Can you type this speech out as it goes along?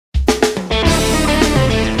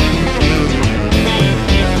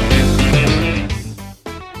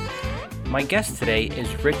My guest today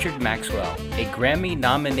is Richard Maxwell, a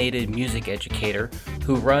Grammy-nominated music educator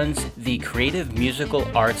who runs the Creative Musical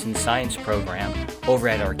Arts and Science program over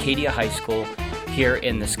at Arcadia High School here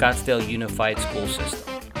in the Scottsdale Unified School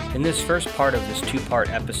System. In this first part of this two-part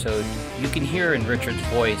episode, you can hear in Richard's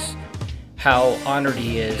voice how honored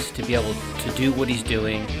he is to be able to do what he's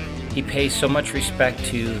doing. He pays so much respect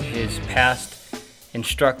to his past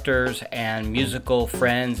instructors and musical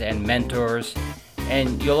friends and mentors,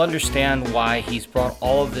 and you'll understand why he's brought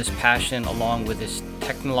all of this passion along with his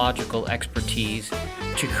technological expertise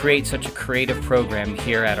to create such a creative program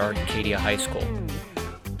here at Arcadia High School.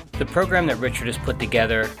 The program that Richard has put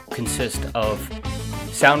together consists of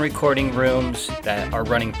sound recording rooms that are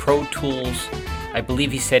running Pro Tools. I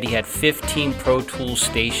believe he said he had 15 Pro Tools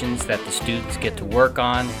stations that the students get to work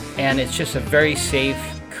on, and it's just a very safe,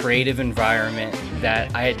 creative environment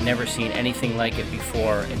that I had never seen anything like it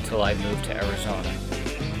before until I moved to Arizona.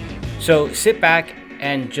 So sit back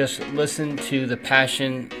and just listen to the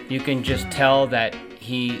passion. You can just tell that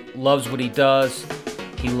he loves what he does.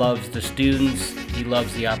 He loves the students. He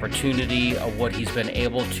loves the opportunity of what he's been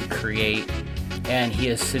able to create. And he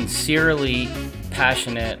is sincerely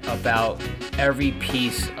passionate about every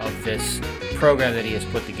piece of this program that he has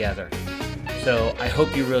put together. So I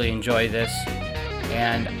hope you really enjoy this.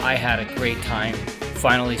 And I had a great time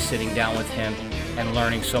finally sitting down with him and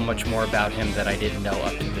learning so much more about him that I didn't know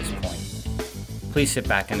up to this point. Please sit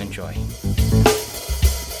back and enjoy.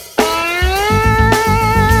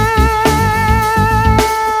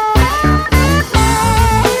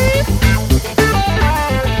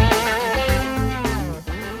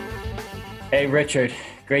 Hey, Richard.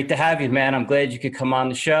 Great to have you, man. I'm glad you could come on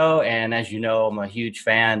the show. And as you know, I'm a huge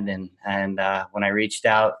fan. And when I reached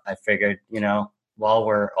out, I figured, while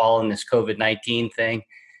we're all in this COVID-19 thing,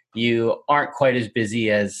 you aren't quite as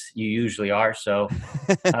busy as you usually are. So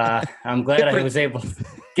I'm glad I was able to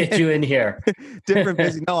get you in here. Different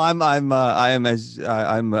busy. No, I'm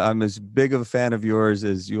as big of a fan of yours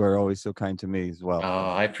as you are always so kind to me as well.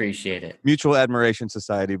 Oh, I appreciate it. Mutual admiration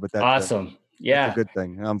society, but that's awesome. That's a good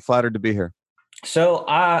thing. I'm flattered to be here. So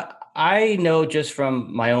I know just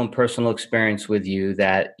from my own personal experience with you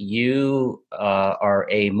that you are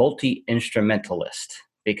a multi-instrumentalist,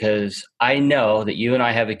 because I know that you and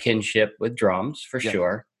I have a kinship with drums for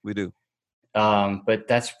sure. We do. But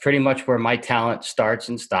that's pretty much where my talent starts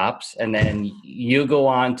and stops. And then you go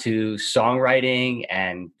on to songwriting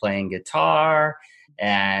and playing guitar,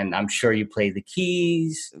 and I'm sure you play the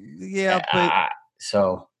keys. Yeah.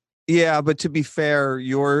 Yeah, but to be fair,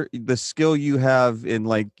 the skill you have in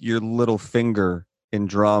like your little finger in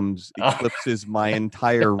drums eclipses my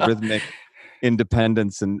entire rhythmic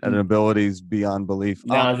independence and abilities beyond belief.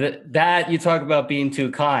 No, that you talk about being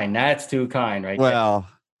too kind. That's too kind, right? Well,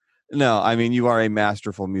 no, I mean, you are a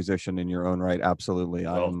masterful musician in your own right. Absolutely.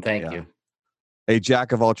 Oh, thank you. A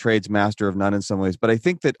jack of all trades, master of none in some ways. But I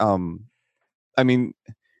think that,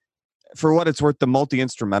 for what it's worth, the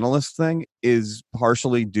multi-instrumentalist thing is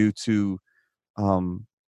partially due to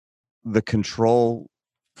the control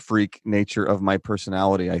freak nature of my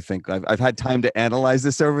personality. I think I've had time to analyze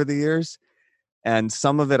this over the years, and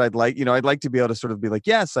some of it I'd like to be able to sort of be like,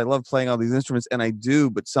 yes, I love playing all these instruments, and I do,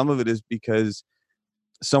 but some of it is because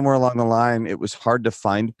somewhere along the line it was hard to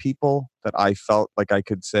find people that I felt like I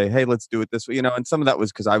could say, hey, let's do it this way, and some of that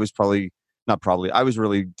was because I was I was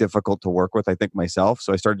really difficult to work with, I think, myself.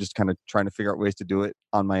 So I started just kind of trying to figure out ways to do it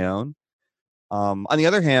on my own. On the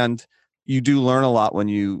other hand, you do learn a lot when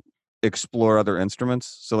you explore other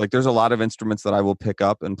instruments. So like there's a lot of instruments that I will pick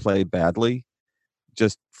up and play badly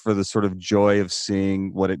just for the sort of joy of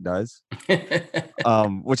seeing what it does. But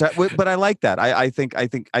I like that. I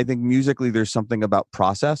think musically there's something about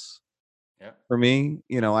process for me.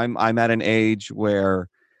 I'm at an age where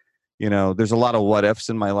there's a lot of what ifs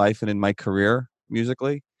in my life and in my career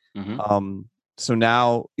musically. Mm-hmm. So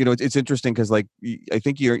now, it's interesting because like, I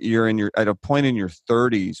think you're at a point in your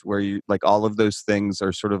 30s where you like all of those things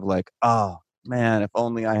are sort of like, oh man, if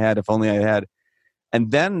only I had. And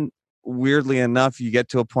then weirdly enough, you get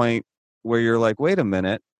to a point where you're like, wait a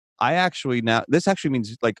minute, this actually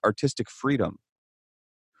means like artistic freedom,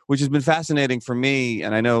 which has been fascinating for me.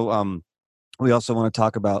 And I know, we also want to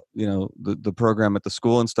talk about, the program at the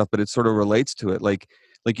school and stuff, but it sort of relates to it. Like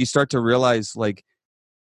you start to realize like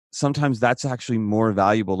sometimes that's actually more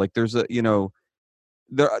valuable. Like there's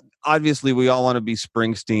obviously we all want to be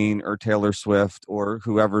Springsteen or Taylor Swift or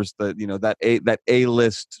whoever's that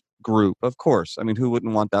A-list group. Of course. I mean, who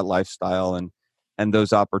wouldn't want that lifestyle and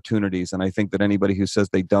those opportunities? And I think that anybody who says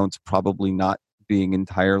they don't is probably not being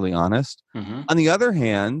entirely honest. Mm-hmm. On the other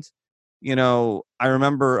hand, I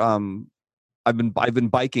remember I've been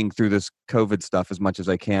biking through this COVID stuff as much as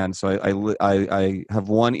I can. So I have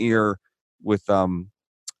one ear with uh,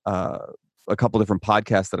 a couple different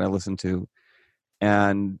podcasts that I listen to.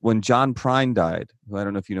 And when John Prine died, who I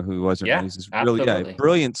don't know if you know who he was or not, Yeah, he's this really absolutely.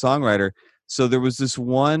 brilliant songwriter. So there was this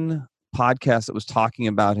one podcast that was talking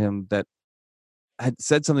about him that had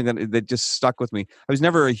said something that just stuck with me. I was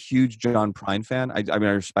never a huge John Prine fan. I mean,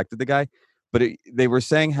 I respected the guy, but they were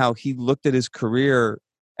saying how he looked at his career,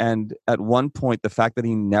 and at one point, the fact that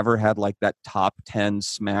he never had like that top 10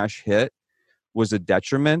 smash hit was a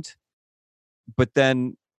detriment. But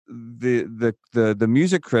then the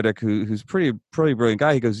music critic who's pretty brilliant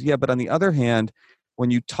guy, he goes, yeah, but on the other hand,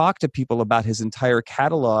 when you talk to people about his entire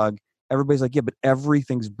catalog, everybody's like, yeah, but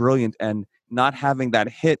everything's brilliant, and not having that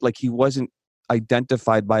hit, like he wasn't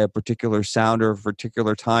identified by a particular sound or a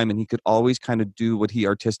particular time, and he could always kind of do what he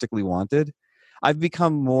artistically wanted. I've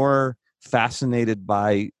become more fascinated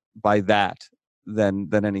by that than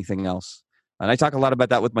anything else. And I talk a lot about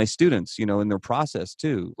that with my students, in their process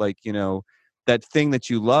too. Like, that thing that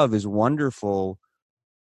you love is wonderful,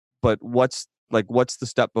 but what's the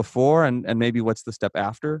step before, and maybe what's the step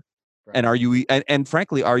after? And Right. are you and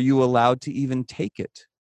frankly, are you allowed to even take it?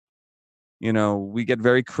 We get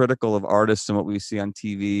very critical of artists and what we see on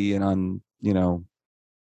TV and on,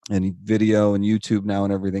 any video and YouTube now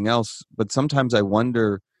and everything else. But sometimes I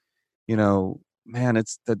wonder, man,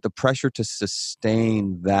 it's the pressure to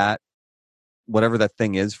sustain that, whatever that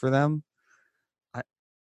thing is for them. I,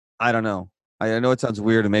 I don't know. I know it sounds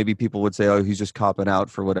weird, and maybe people would say, "Oh, he's just copping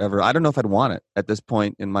out for whatever." I don't know if I'd want it at this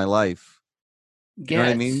point in my life. You know what Yeah,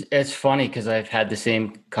 I it's mean? it's funny because I've had the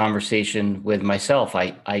same conversation with myself.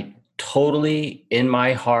 I totally, in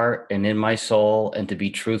my heart and in my soul, and to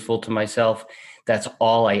be truthful to myself, that's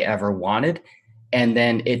all I ever wanted. And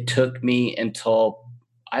then it took me until,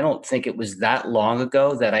 I don't think it was that long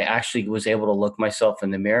ago, that I actually was able to look myself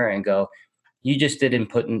in the mirror and go, you just didn't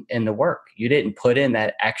put in the work. You didn't put in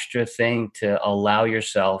that extra thing to allow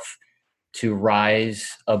yourself to rise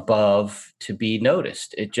above, to be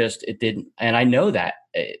noticed. It didn't. And I know that,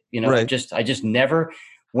 Right. I just never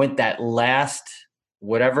went that last,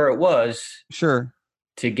 whatever it was, Sure.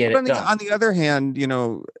 to get But it done. on the other hand,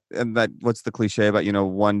 and that what's the cliche about,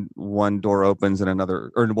 one door opens and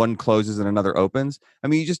another, or one closes and another opens. I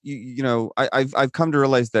mean, I've come to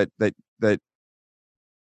realize that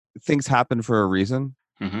things happen for a reason.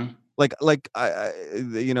 Hmm. Like along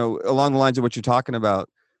the lines of what you're talking about.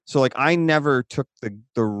 So like I never took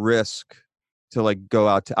the risk to like go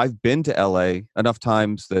out to. I've been to LA enough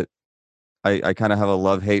times that I kind of have a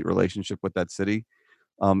love-hate relationship with that city.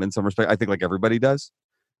 In some respect, I think like everybody does.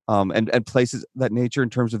 And places that nature in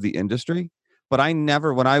terms of the industry. But I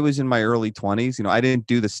never, when I was in my early 20s, I didn't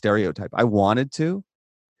do the stereotype. I wanted to,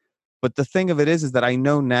 but the thing of it is that I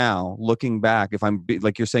know now, looking back, if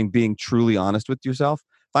like you're saying, being truly honest with yourself,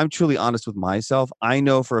 if I'm truly honest with myself, I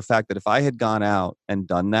know for a fact that if I had gone out and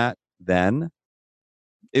done that, then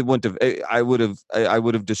it wouldn't have, I would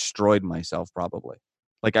have destroyed myself probably.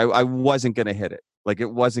 Like I wasn't going to hit it. Like it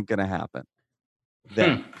wasn't going to happen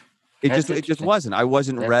then. Hmm. That's It just interesting. wasn't. I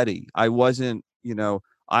wasn't Yeah. ready. I wasn't,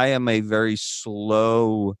 I am a very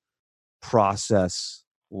slow process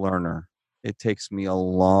learner. It takes me a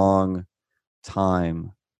long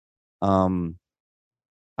time. Um,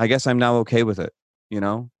 I guess I'm now okay with it, you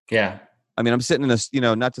know? Yeah. I mean, I'm sitting in this,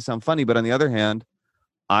 not to sound funny, but on the other hand,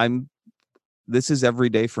 I'm this is every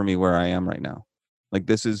day for me where I am right now. Like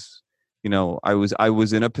this is, I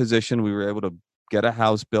was in a position, we were able to get a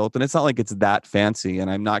house built, and it's not like it's that fancy, and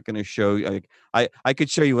I'm not going to show you, like I could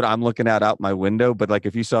show you what I'm looking at out my window, but like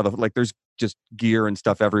if you saw like there's just gear and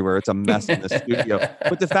stuff everywhere. It's a mess in the studio.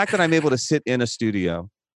 But the fact that I'm able to sit in a studio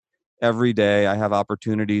every day, I have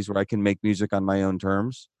opportunities where I can make music on my own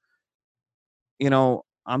terms.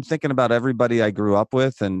 I'm thinking about everybody I grew up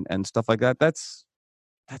with and stuff like that. That's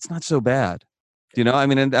not so bad. I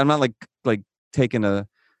mean, and I'm not like taking a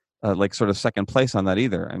like sort of second place on that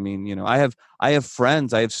either. I mean, I have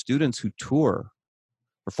friends, I have students who tour,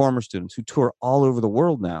 or former students who tour all over the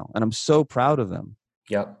world now, and I'm so proud of them.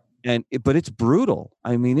 Yep. But it's brutal.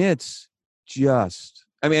 I mean, it's just.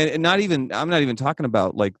 I mean, and not even. I'm not even talking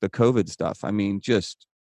about like the COVID stuff. I mean, just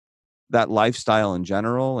that lifestyle in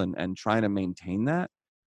general, and trying to maintain that.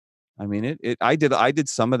 I mean, I did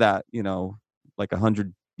some of that, like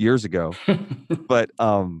 100 years ago. But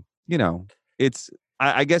it's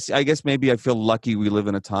I guess maybe I feel lucky we live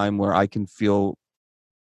in a time where I can feel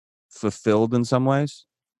fulfilled in some ways.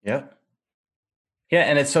 Yep. Yeah,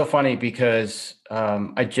 and it's so funny because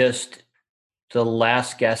I just the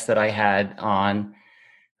last guest that I had on,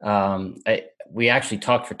 we actually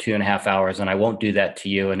talked for 2.5 hours, and I won't do that to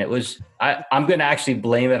you. And I'm going to actually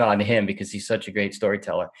blame it on him because he's such a great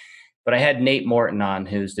storyteller. But I had Nate Morton on,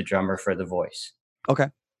 who's the drummer for The Voice. Okay.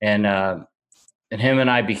 And him and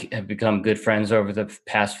I have become good friends over the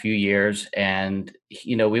past few years. And,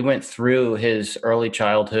 we went through his early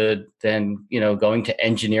childhood, then, going to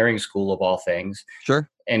engineering school of all things. Sure.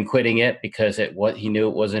 And quitting it because he knew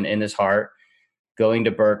it wasn't in his heart, going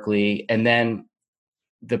to Berkeley. And then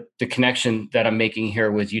the connection that I'm making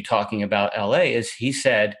here with you talking about LA is he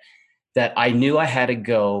said that I knew I had to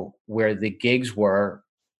go where the gigs were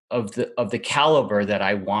of the caliber that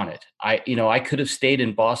I wanted. I could have stayed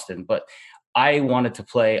in Boston, but I wanted to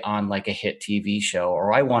play on like a hit TV show,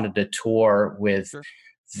 or I wanted to tour with Sure.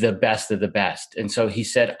 the best of the best. And so he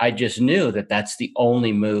said, I just knew that that's the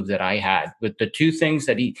only move that I had. With the two things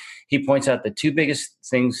that he points out, the two biggest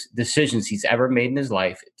decisions he's ever made in his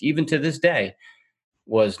life, even to this day,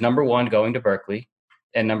 was number one, going to Berkeley,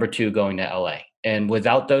 and number two, going to LA. And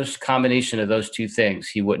without those combination of those two things,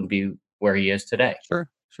 he wouldn't be where he is today. Sure.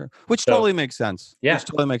 Which totally makes sense. Yeah. Which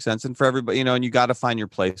totally makes sense. And for everybody, and you got to find your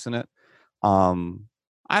place in it.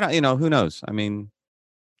 I don't, who knows? I mean,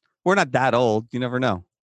 we're not that old. You never know.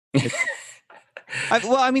 And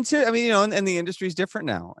the industry is different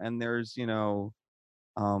now. And there's, because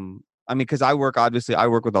I work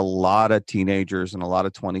with a lot of teenagers and a lot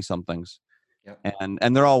of 20 somethings. Yep.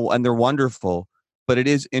 And they're wonderful, but it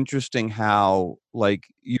is interesting how like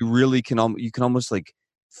you really can almost like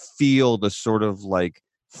feel the sort of like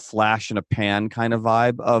flash in a pan kind of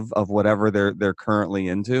vibe of whatever they're currently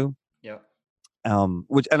into. Yeah. And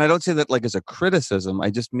I don't say that like as a criticism.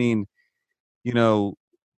 I just mean,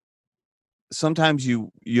 sometimes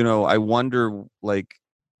I wonder, like,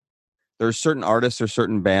 there's certain artists or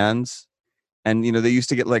certain bands, and they used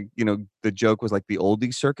to get like, the joke was like the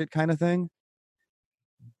oldie circuit kind of thing.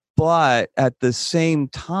 But at the same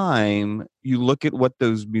time, you look at what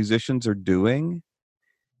those musicians are doing,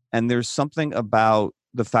 and there's something about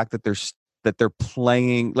the fact that they're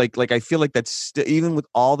playing like I feel like that's even with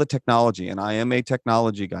all the technology, and I am a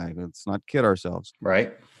technology guy. Let's not kid ourselves.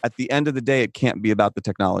 Right. At the end of the day, it can't be about the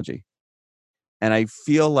technology. And I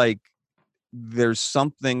feel like there's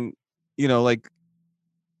something, like,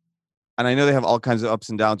 and I know they have all kinds of ups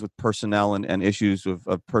and downs with personnel and issues of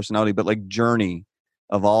personality, but like Journey,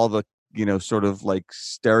 of all the, sort of like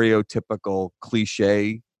stereotypical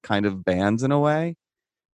cliche kind of bands in a way.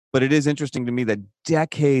 But it is interesting to me that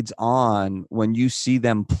decades on, when you see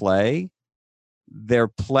them play,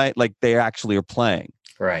 like they actually are playing.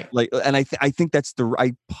 Right. Like, and I think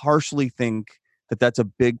I partially think that that's a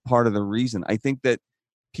big part of the reason. I think that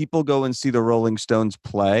people go and see the Rolling Stones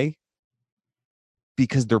play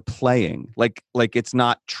because they're playing. Like it's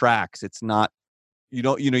not tracks. It's not, you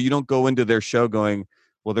don't go into their show going,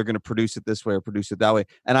 well, they're going to produce it this way or produce it that way.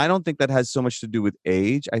 And I don't think that has so much to do with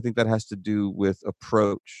age. I think that has to do with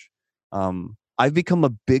approach. I've become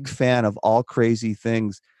a big fan of all crazy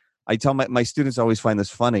things. I tell my students always find this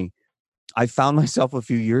funny. I found myself a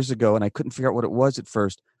few years ago, and I couldn't figure out what it was at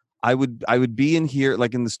first. I would be in here,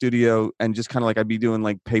 like in the studio, and just kind of like I'd be doing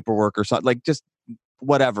like paperwork or something, like just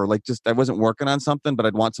whatever, like just I wasn't working on something, but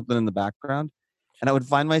I'd want something in the background, and I would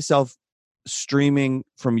find myself streaming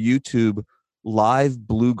from YouTube live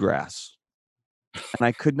bluegrass, and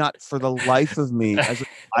I could not, for the life of me,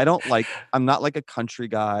 I'm not like a country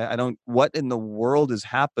guy. What in the world is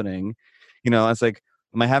happening? It's like,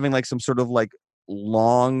 am I having like some sort of like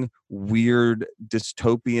long, weird,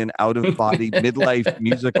 dystopian, out of body midlife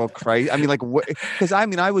musical crisis? I mean, like, because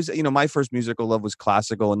I was, my first musical love was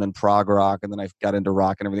classical and then prog rock, and then I got into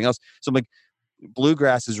rock and everything else. So I'm like,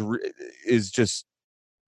 bluegrass is just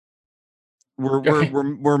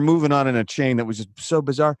we're moving on in a chain that was just so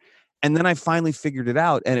bizarre. And then I finally figured it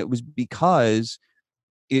out, and it was because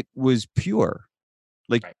it was pure.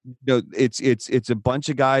 Like, right. It's a bunch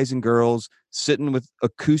of guys and girls sitting with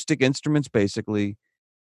acoustic instruments, basically,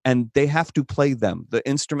 and they have to play them. The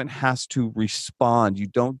instrument has to respond. You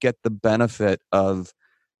don't get the benefit of,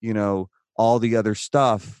 all the other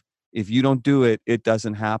stuff. If you don't do it, it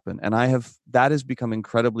doesn't happen. And that has become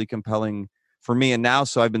incredibly compelling for me. And now,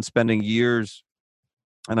 so I've been spending years,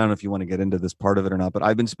 and I don't know if you want to get into this part of it or not, but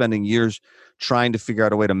I've been spending years trying to figure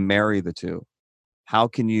out a way to marry the two. How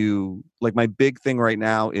can you, like, my big thing right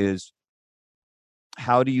now is,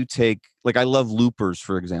 how do you take, like, I love loopers,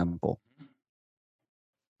 for example,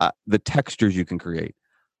 the textures you can create.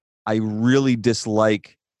 I really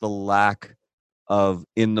dislike the lack of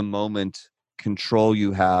in the moment control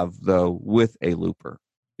you have, though, with a looper,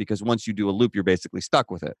 because once you do a loop, you're basically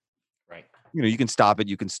stuck with it. Right. You can stop it,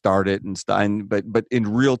 you can start it, but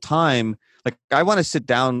in real time, like, I want to sit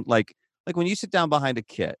down, like, like when you sit down behind a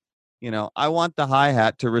kit, I want the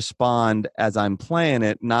hi-hat to respond as I'm playing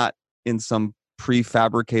it, not in some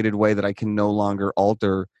prefabricated way that I can no longer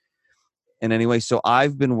alter in any way. So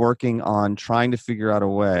I've been working on trying to figure out a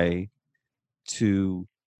way to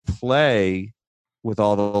play with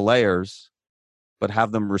all the layers, but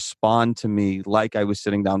have them respond to me like I was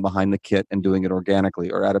sitting down behind the kit and doing it organically,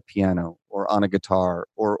 or at a piano, or on a guitar,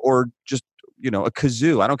 or just a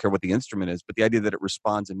kazoo. I don't care what the instrument is, but the idea that it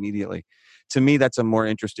responds immediately. To me, that's a more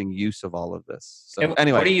interesting use of all of this. So And what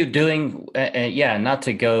anyway, are you doing? Yeah, not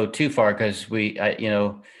to go too far because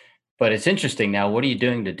but it's interesting now. What are you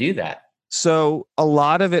doing to do that? so a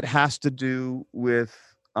lot of it has to do with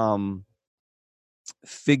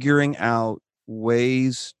figuring out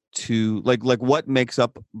ways to like what makes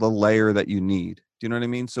up the layer that you need. Do you know what I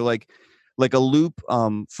mean? So like a loop,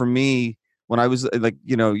 for me, when I was like,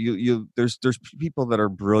 there's people that are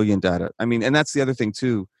brilliant at it. I mean, and that's the other thing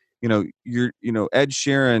too. Ed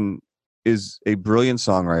Sheeran is a brilliant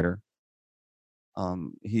songwriter.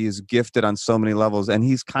 He is gifted on so many levels, and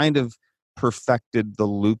he's kind of perfected the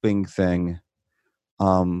looping thing.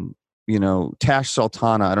 Tash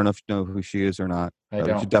Sultana, I don't know if you know who she is or not. I You should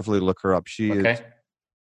don't. definitely look her up. She is, Okay.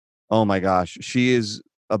 oh my gosh, she is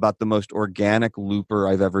about the most organic looper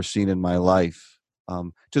I've ever seen in my life.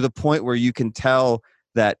 To the point where you can tell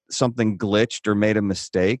that something glitched or made a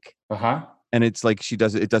mistake. Uh-huh. And it's like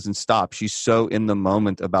it doesn't stop. She's so in the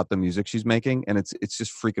moment about the music she's making, and it's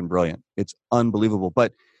just freaking brilliant. It's unbelievable.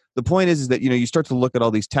 But the point is that you start to look at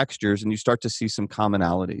all these textures and you start to see some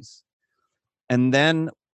commonalities. And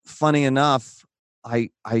then, funny enough, I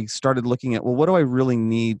started looking at, well, what do I really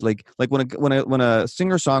need? Like when a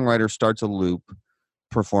singer songwriter starts a loop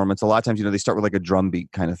performance, a lot of times they start with like a drum beat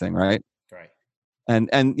kind of thing, right? Right. And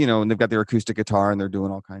they've got their acoustic guitar and they're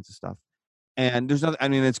doing all kinds of stuff. And there's nothing. I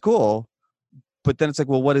mean, it's cool, but then it's like,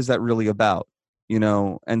 well, what is that really about?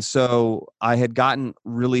 And so I had gotten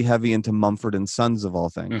really heavy into Mumford and Sons, of all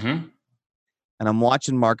things, Mm-hmm. and I'm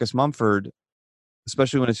watching Marcus Mumford,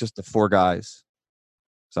 especially when it's just the four guys.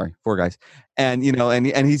 Sorry, four guys. And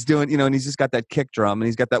and he's doing, and he's just got that kick drum and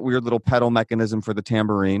he's got that weird little pedal mechanism for the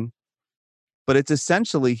tambourine. But it's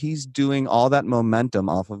essentially he's doing all that momentum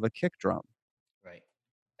off of a kick drum. Right.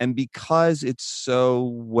 And because it's so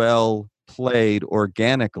well played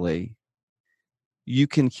organically, you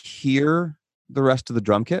can hear the rest of the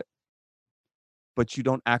drum kit, but you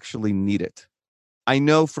don't actually need it. I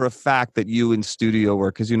know for a fact that you in studio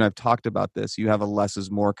work, because you and I've talked about this, you have a less is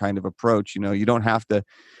more kind of approach. You don't have to,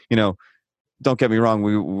 you know, don't get me wrong,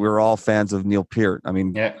 we're all fans of Neil Peart. I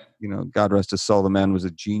mean, Yeah. God rest his soul, the man was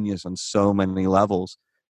a genius on so many levels,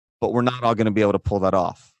 but we're not all going to be able to pull that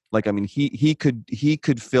off. Like, I mean, he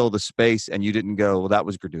could fill the space and you didn't go, well, that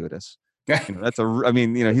was gratuitous. He's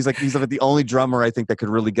like the only drummer I think that could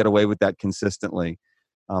really get away with that consistently.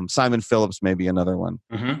 Simon Phillips may be another one.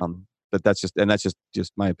 Mm-hmm. But that's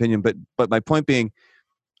just my opinion. But my point being,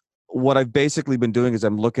 what I've basically been doing is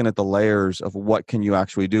I'm looking at the layers of what can you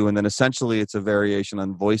actually do. And then essentially it's a variation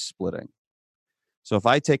on voice splitting. So if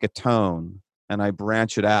I take a tone and I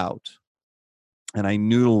branch it out and I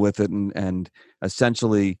noodle with it and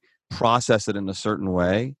essentially process it in a certain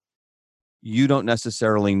way, you don't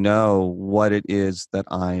necessarily know what it is that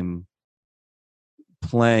I'm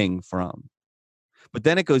playing from. But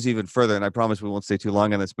then it goes even further, and I promise we won't stay too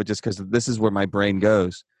long on this, but just because this is where my brain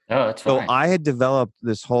goes. Oh, that's So fine. I had developed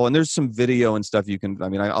this whole, and there's some video and stuff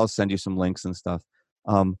I'll send you some links and stuff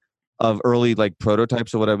of early like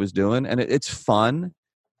prototypes of what I was doing, and it's fun.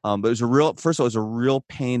 But first of all, it was a real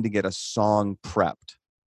pain to get a song prepped.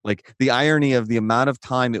 Like the irony of the amount of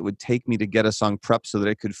time it would take me to get a song prepped so that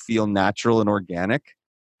it could feel natural and organic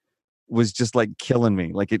was just like killing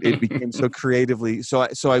me. Like it became so creatively. So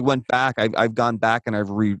I went back. I've gone back and I've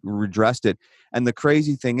redressed it. And the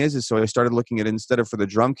crazy thing is so I started looking at, instead of for the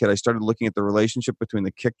drum kit, I started looking at the relationship between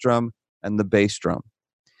the kick drum and the bass drum.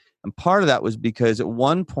 And part of that was because at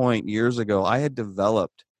one point years ago, I had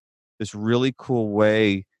developed this really cool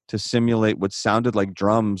way to simulate what sounded like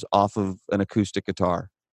drums off of an acoustic guitar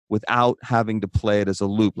without having to play it as a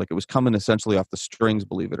loop. Like it was coming essentially off the strings,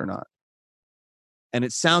 believe it or not. And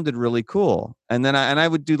it sounded really cool. And then I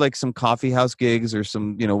would do like some coffee house gigs or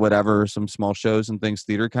some, whatever, some small shows and things,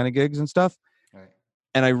 theater kind of gigs and stuff. Right.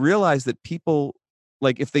 And I realized that people,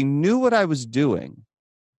 like, if they knew what I was doing,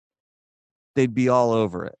 they'd be all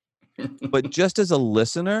over it. But just as a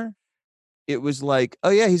listener, it was like,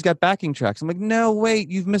 oh yeah, he's got backing tracks. I'm like, no, wait,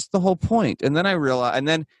 you've missed the whole point. And then I realized, and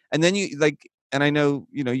then you like, and I know,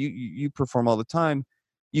 you perform all the time.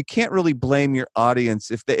 You can't really blame your audience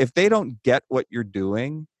if they don't get what you're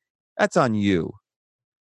doing. That's on you.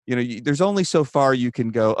 there's only so far you can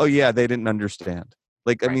go, oh yeah, they didn't understand.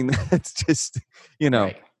 Like, I Right. mean, that's just,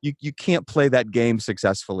 Right. you can't play that game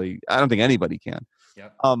successfully. I don't think anybody can.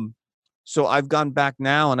 Yep. So I've gone back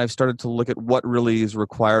now and I've started to look at what really is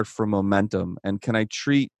required for momentum. And can I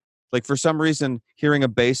treat, like, for some reason, hearing a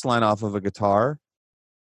bass line off of a guitar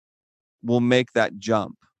will make that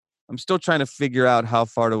jump. I'm still trying to figure out how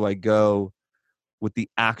far do I go with the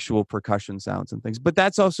actual percussion sounds and things. But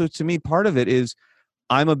that's also, to me, part of it is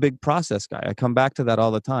I'm a big process guy. I come back to that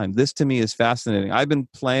all the time. This to me is fascinating. I've been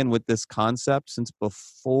playing with this concept since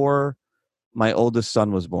before my oldest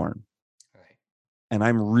son was born. Right. And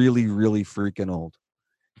I'm really, really freaking old.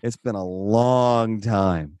 It's been a long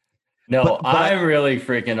time. No, But I'm really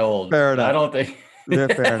freaking old. fair I enough. don't think.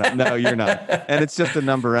 Fair enough. No, you're not. And it's just a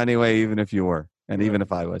number anyway, even if you were, and even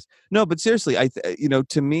if I was. No, but seriously,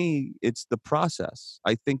 to me, it's the process.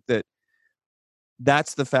 I think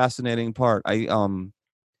that's the fascinating part. I'm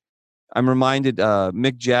reminded,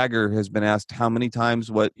 Mick Jagger has been asked how many times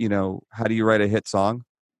how do you write a hit song?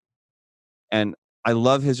 And I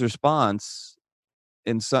love his response.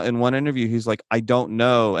 In one interview, he's like, I don't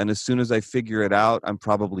know. And as soon as I figure it out, I'm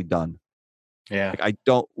probably done. Yeah. Like, I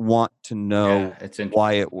don't want to know It's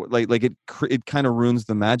why it kind of ruins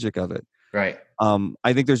the magic of it. right.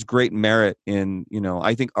 I think there's great merit in,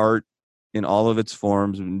 I think art in all of its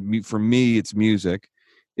forms, for me, it's music,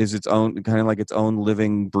 is its own kind of like its own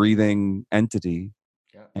living, breathing entity.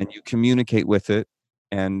 Yeah. And you communicate with it.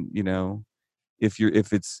 And, if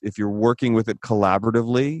you're working with it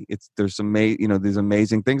collaboratively, there's these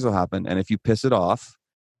amazing things will happen. And if you piss it off,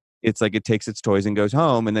 it's like it takes its toys and goes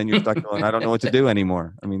home, and then you're stuck going, I don't know what to do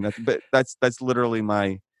anymore. I mean, that's literally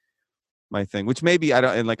my thing, which maybe I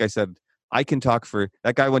don't. And like I said, I can talk for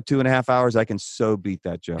that guy went 2.5 hours. I can so beat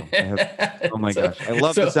that Joe. Oh my gosh. I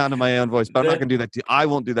love the sound of my own voice, but I'm not going to do that to you. I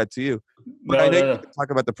won't do that to you, but I know you can talk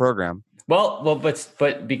about the program. Well,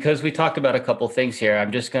 but because we talked about a couple things here,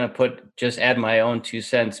 I'm just going to add my own 2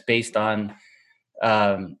 cents based on,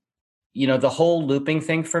 the whole looping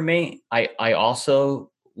thing for me. I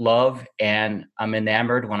also love, and I'm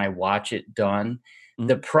enamored when I watch it done. Mm-hmm.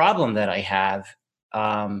 The problem that I have,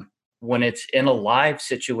 when it's in a live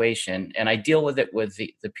situation, and I deal with it with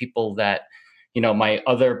the people that, my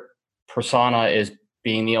other persona is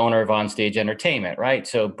being the owner of Onstage Entertainment, right?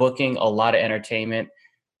 So booking a lot of entertainment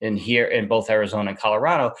in both Arizona and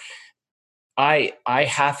Colorado. I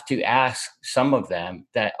have to ask some of them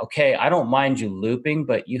that, okay, I don't mind you looping,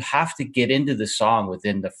 but you have to get into the song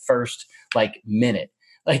within the first minute,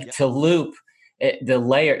 to loop the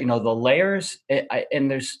layers.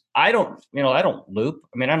 I don't loop.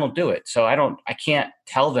 I mean, I don't do it. So I can't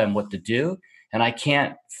tell them what to do, and I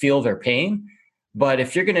can't feel their pain. But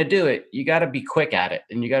if you're going to do it, you got to be quick at it,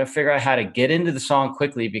 and you got to figure out how to get into the song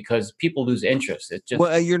quickly, because people lose interest. It just,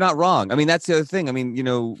 well, you're not wrong. I mean, that's the other thing. I mean,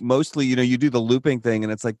 mostly, you do the looping thing,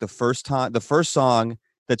 and it's like the first song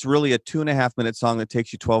that's really a 2.5-minute song that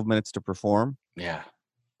takes you 12 minutes to perform. Yeah.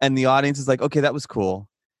 And the audience is like, okay, that was cool.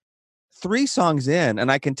 3 songs in,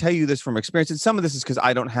 and I can tell you this from experience, and some of this is because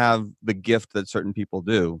I don't have the gift that certain people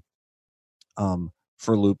do.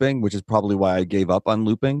 For looping, which is probably why I gave up on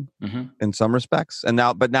looping in some respects. And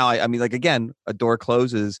now I mean, like, again, a door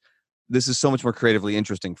closes. This is so much more creatively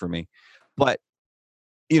interesting for me. But,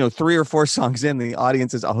 3 or 4 songs in, the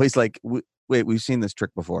audience is always like, wait, we've seen this trick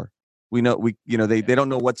before. We know, they don't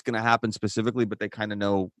know what's going to happen specifically, but they kind of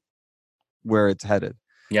know where it's headed.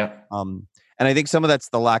 Yeah. And I think some of that's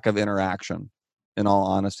the lack of interaction, in all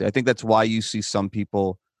honesty. I think that's why you see some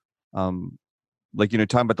people,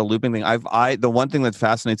 talking about the looping thing. The one thing that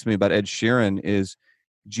fascinates me about Ed Sheeran is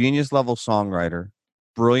genius level songwriter,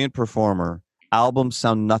 brilliant performer. Albums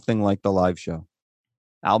sound nothing like the live show.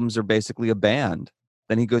 Albums are basically a band.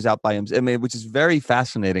 Then he goes out by himself. I mean, which is very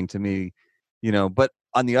fascinating to me, But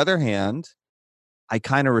on the other hand, I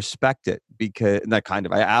kind of respect it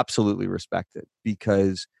I absolutely respect it,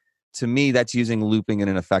 because to me, that's using looping in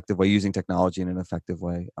an effective way, using technology in an effective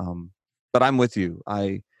way. But I'm with you.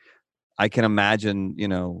 I can imagine,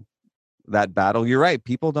 that battle. You're right.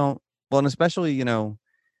 People don't, well, and especially,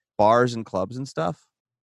 bars and clubs and stuff.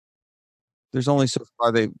 There's only so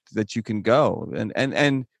far that you can go.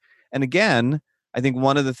 And again, I think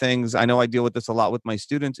one of the things, I know I deal with this a lot with my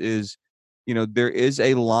students, is, there is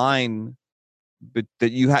a line, but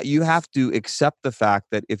that you have to accept the fact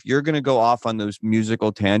that if you're going to go off on those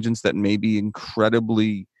musical tangents that may be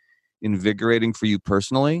incredibly invigorating for you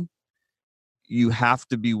personally, you have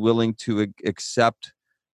to be willing to accept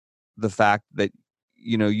the fact that,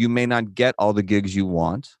 you may not get all the gigs you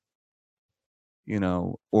want,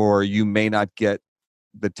 or you may not get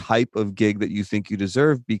the type of gig that you think you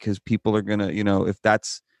deserve, because people are going to, if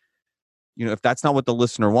that's if that's not what the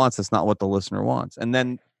listener wants, that's not what the listener wants. And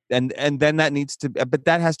then then that needs to, but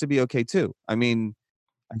that has to be okay too. I mean,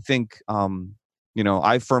 I think,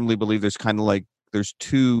 I firmly believe there's kind of like, there's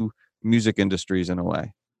two music industries in a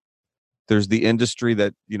way. There's the industry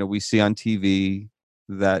that, we see on TV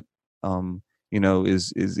that,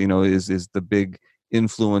 is the big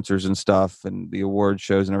influencers and stuff and the award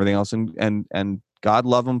shows and everything else. And God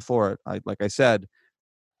love them for it. Like I said,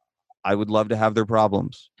 I would love to have their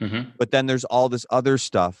problems, but then there's all this other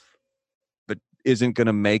stuff that isn't going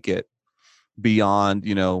to make it beyond,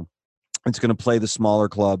 it's going to play the smaller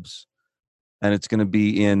clubs and it's going to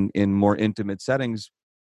be in more intimate settings,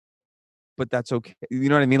 but that's okay. You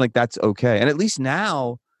know what I mean? Like, that's okay. And at least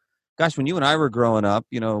now, gosh, when you and I were growing up,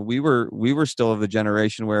 we were still of the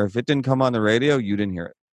generation where if it didn't come on the radio, you didn't hear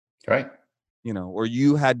it. Right. Or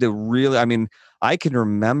you had to really, I mean, I can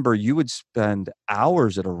remember you would spend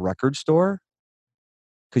hours at a record store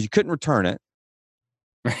because you couldn't return it.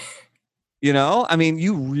 I mean,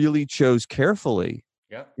 you really chose carefully.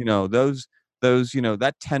 Yeah. Those,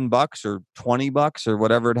 that $10 or $20 or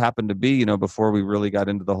whatever it happened to be, before we really got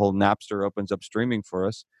into the whole Napster opens up streaming for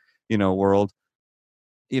us, world.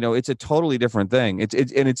 It's a totally different thing.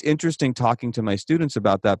 It's interesting talking to my students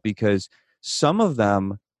about that because some of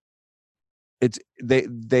them,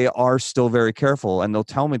 they are still very careful, and they'll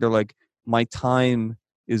tell me, they're like, my time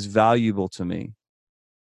is valuable to me.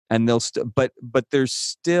 And they'll but there's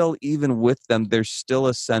still, even with them, there's still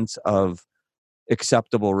a sense of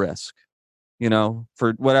acceptable risk,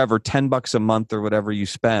 for whatever, $10 a month or whatever you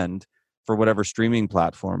spend for whatever streaming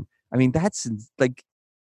platform. I mean, that's like,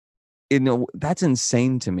 that's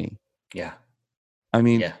insane to me. Yeah. I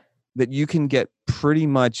mean, that you can get pretty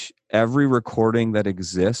much every recording that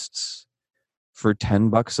exists for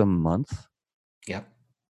 $10 a month. Yep.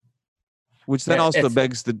 Which then also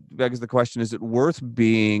begs the question: is it worth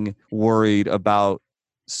being worried about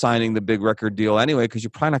signing the big record deal anyway? Because you're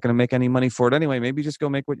probably not going to make any money for it anyway. Maybe just go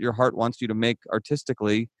make what your heart wants you to make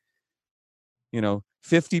artistically.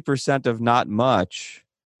 50% of not much.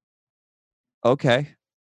 Okay.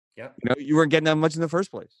 Yep. You weren't getting that much in the first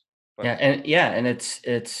place. But. And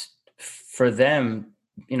it's for them,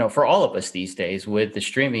 for all of us these days with the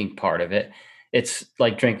streaming part of it. It's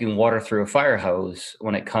like drinking water through a fire hose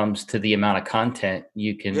when it comes to the amount of content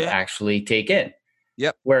you can actually take in.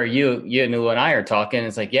 Yep. Where you and I are talking,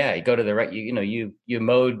 it's like, you go to the right, you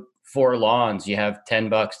mowed 4 lawns, you have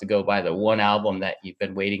 $10 to go buy the one album that you've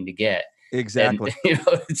been waiting to get. Exactly. And,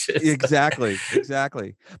 it's just, exactly.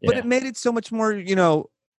 But it made it so much more,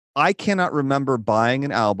 I cannot remember buying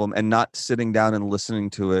an album and not sitting down and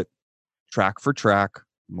listening to it track for track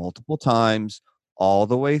multiple times, all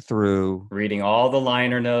the way through, reading all the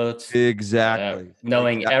liner notes, exactly,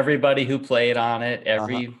 knowing everybody who played on it,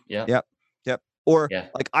 yep. Or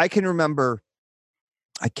like, I can't remember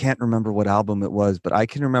what album it was, but I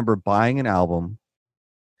can remember buying an album,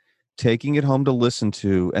 taking it home to listen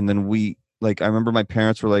to, and then I remember my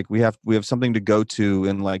parents were like, we have something to go to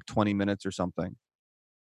in like 20 minutes or something.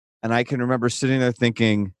 And I can remember sitting there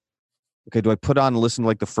thinking, okay, do I put on and listen to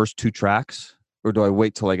like the first 2 tracks, or do I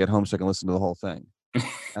wait till I get home so I can listen to the whole thing?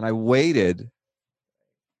 And I waited,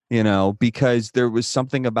 because there was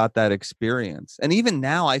something about that experience. And even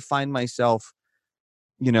now I find myself,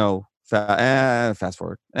 fast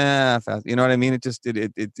forward, fast. You know what I mean?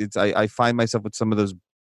 I find myself with some of those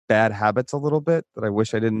bad habits a little bit that I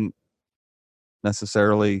wish I didn't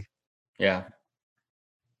necessarily. Yeah.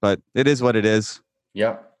 But it is what it is.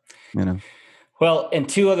 Yep. Well, and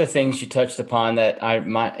 2 other things you touched upon that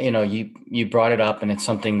you brought it up, and it's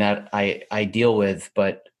something that I deal with,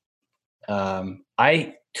 but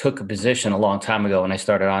I took a position a long time ago when I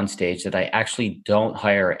started on stage that I actually don't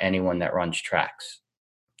hire anyone that runs tracks.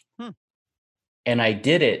 And I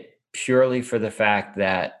did it purely for the fact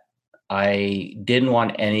that I didn't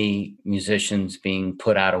want any musicians being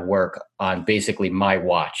put out of work on basically my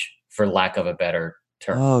watch, for lack of a better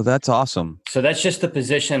term. Oh, that's awesome. So that's just the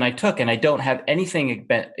position I took, and I don't have anything,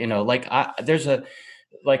 I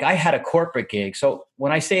had a corporate gig. So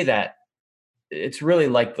when I say that, it's really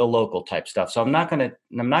like the local type stuff. So I'm not going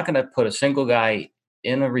to put a single guy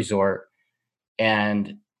in a resort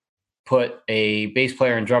and put a bass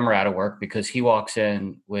player and drummer out of work because he walks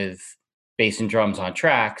in with bass and drums on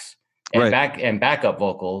tracks and backup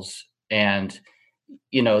vocals, and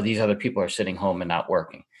these other people are sitting home and not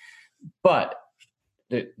working. But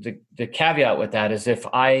the caveat with that is,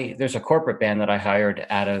 there's a corporate band that I hired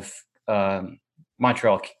out of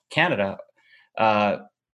Montreal, Canada,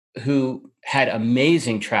 who had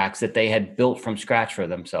amazing tracks that they had built from scratch for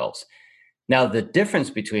themselves. Now, the difference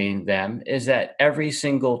between them is that every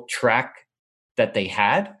single track that they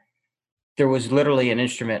had, there was literally an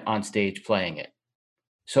instrument on stage playing it.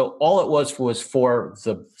 So all it was for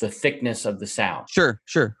the thickness of the sound. Sure,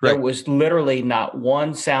 There right. was literally not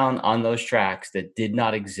one sound on those tracks that did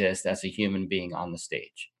not exist as a human being on the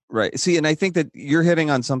stage. Right. See, and I think that you're hitting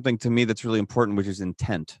on something to me that's really important, which is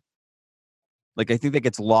intent. Like, I think that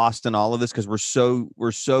gets lost in all of this because we're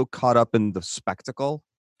so caught up in the spectacle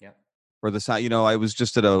Yep. or the sound. You know, I was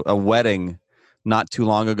just at a wedding not too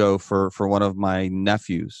long ago for one of my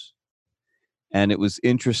nephews, and it was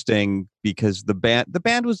interesting because the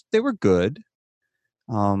band was, they were good.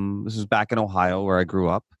 This was back in Ohio where I grew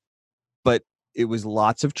up, but it was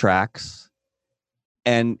lots of tracks,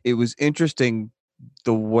 and it was interesting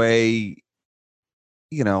the way,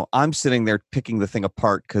 you know, I'm sitting there picking the thing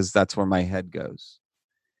apart because that's where my head goes.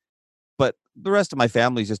 But the rest of my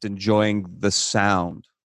family's just enjoying the sound,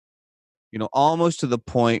 you know, almost to the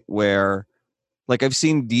point where, like, I've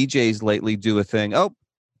seen DJs lately do a thing. Oh,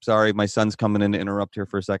 sorry, my son's coming in to interrupt here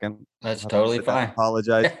for a second. That's I'll have to totally fine.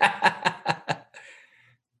 apologize.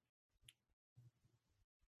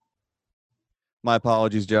 My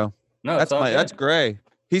apologies, Joe. No, it's all That's good. Gray.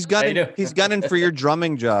 How you doing? He's gunning for your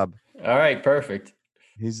drumming job. All right, perfect.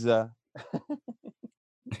 He's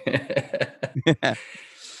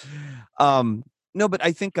um no, but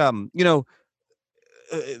I think you know,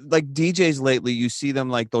 like DJs lately, you see them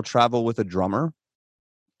like they'll travel with a drummer,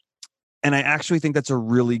 and I actually think that's a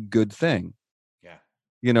really good thing. Yeah.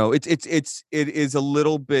 You know, it is a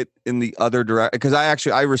little bit in the other direction because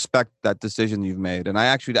I respect that decision you've made, and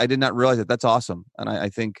I did not realize it. That's awesome, and I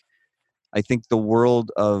think the world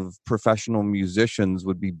of professional musicians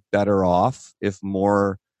would be better off if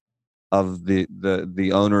more of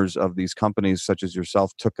the owners of these companies, such as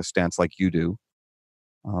yourself, took a stance like you do.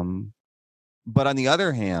 Um, but on the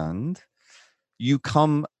other hand, you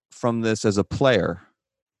come from this as a player.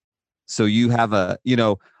 So you have you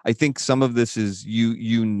know, I think some of this is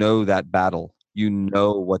you know that battle. You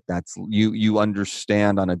know what you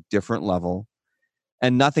understand on a different level.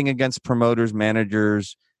 And nothing against promoters,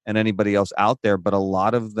 managers, and anybody else out there, but a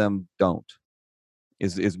lot of them don't.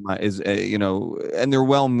 You know, and they're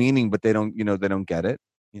well meaning, but they don't, you know, they don't get it,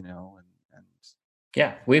 you know, and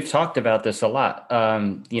Yeah, we've talked about this a lot.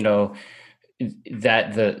 You know,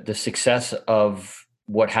 that the success of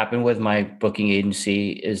what happened with my booking agency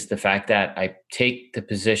is the fact that I take the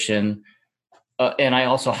position, and I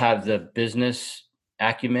also have the business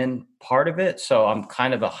acumen part of it. So I'm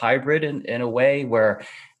kind of a hybrid in a way where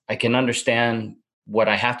I can understand what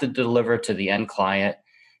I have to deliver to the end client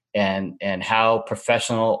and how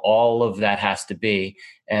professional all of that has to be.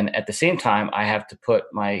 And at the same time, I have to put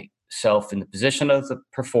myself in the position of the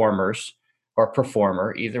performers or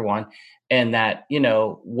performer, either one. And that, you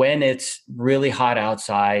know, when it's really hot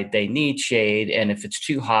outside, they need shade. And if it's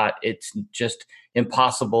too hot, it's just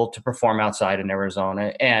impossible to perform outside in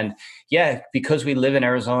Arizona. And yeah, because we live in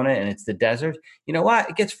Arizona and it's the desert, you know what?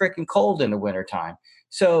 It gets freaking cold in the wintertime.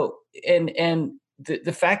 So, and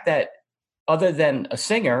the fact that other than a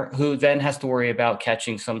singer who then has to worry about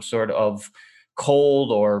catching some sort of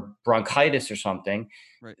cold or bronchitis or something,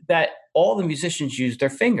 right. that all the musicians use their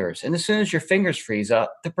fingers. And as soon as your fingers freeze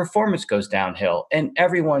up, the performance goes downhill and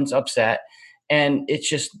everyone's upset. And it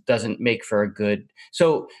just doesn't make for a good.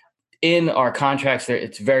 So in our contracts there,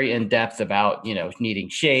 it's very in depth about, you know, needing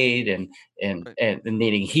shade Right. and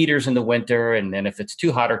needing heaters in the winter, and then if it's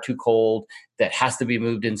too hot or too cold, that has to be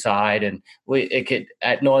moved inside. And it could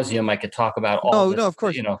at nauseum, I could talk about all No, this, of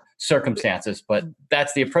course. you know, circumstances, but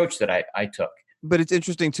that's the approach that I took. But it's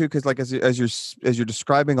interesting too, because like as you're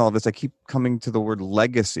describing all this, I keep coming to the word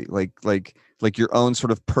legacy, like your own sort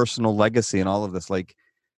of personal legacy and all of this, like,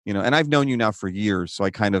 you know. And I've known you now for years, so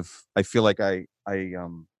I feel like I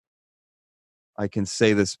can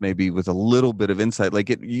say this maybe with a little bit of insight. Like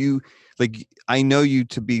I know you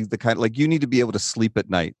to be the kind, like, you need to be able to sleep at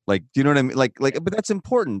night. Like, do you know what I mean? But that's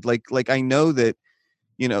important. Like I know that,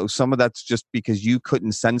 you know, some of that's just because you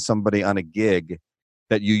couldn't send somebody on a gig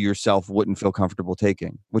that you yourself wouldn't feel comfortable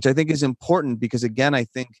taking, which I think is important because, again, I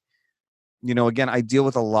think, you know, again, I deal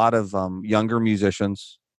with a lot of younger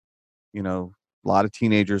musicians, you know, a lot of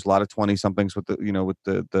teenagers, a lot of 20 somethings with you know, with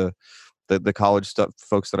the college stuff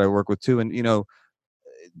folks that I work with too. And, you know,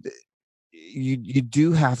 you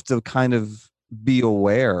do have to kind of be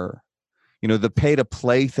aware, you know, the pay to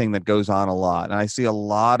play thing that goes on a lot. And I see a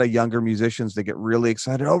lot of younger musicians that get really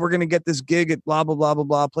excited. Oh, we're going to get this gig at blah, blah, blah, blah,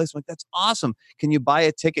 blah place. I'm like, that's awesome. Can you buy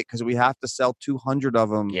a ticket? Because we have to sell 200 of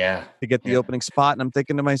them Yeah. to get the Yeah. opening spot. And I'm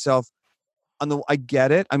thinking to myself, I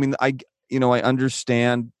get it. I mean, you know, I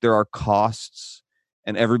understand there are costs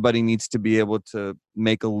and everybody needs to be able to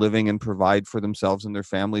make a living and provide for themselves and their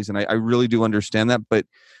families. And I really do understand that. But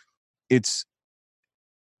it's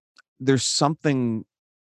there's something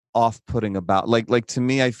off-putting about like to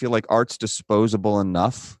me, I feel like art's disposable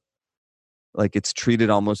enough. Like it's treated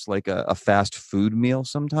almost like a fast food meal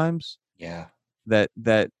sometimes. Yeah.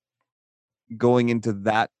 That going into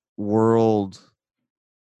that world,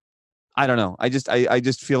 I don't know. I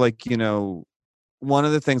just feel like, one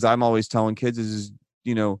of the things I'm always telling kids is,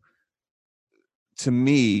 you know, to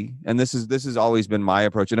me, and this has always been my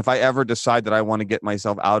approach. And if I ever decide that I want to get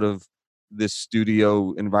myself out of this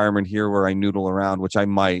studio environment here where I noodle around, which I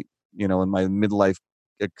might, in my midlife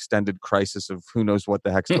extended crisis of who knows what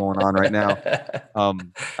the heck's going on right now.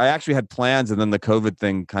 I actually had plans, and then the COVID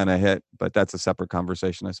thing kind of hit, but that's a separate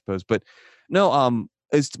conversation, I suppose. But no,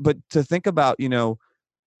 but to think about,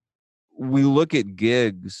 we look at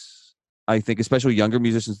gigs, I think, especially younger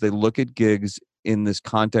musicians, they look at gigs in this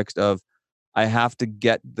context of, I have to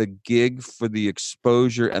get the gig for the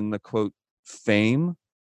exposure and the quote fame,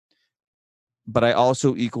 but I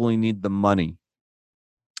also equally need the money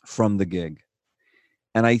from the gig.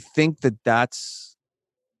 And I think that that's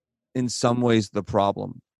in some ways the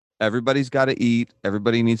problem. Everybody's got to eat.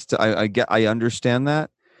 Everybody needs to, I understand that,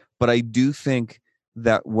 but I do think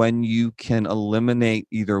that when you can eliminate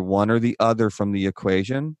either one or the other from the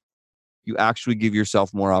equation, you actually give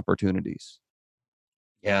yourself more opportunities.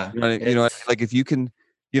 Yeah. Like if you can,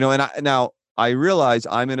 now I realize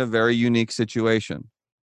I'm in a very unique situation.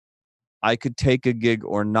 I could take a gig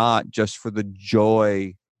or not just for the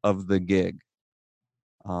joy of the gig.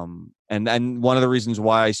 And one of the reasons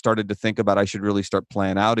why I started to think about I should really start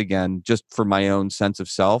playing out again, just for my own sense of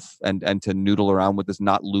self and to noodle around with this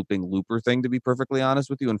not looping looper thing, to be perfectly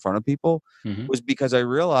honest with you, in front of people, Mm-hmm. was because I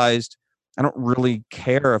realized I don't really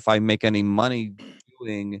care if I make any money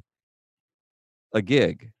doing a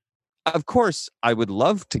gig. Of course, I would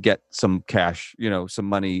love to get some cash, some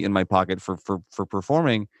money in my pocket for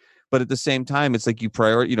performing, but at the same time, it's like you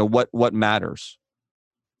what matters,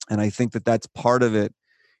 and I think that that's part of it,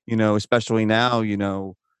 especially now,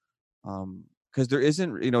 because there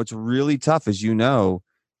isn't, it's really tough, as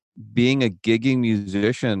being a gigging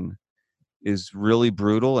musician is really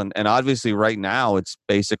brutal, and obviously right now it's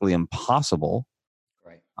basically impossible,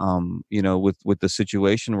 Right. with the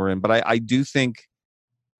situation we're in. But I do think,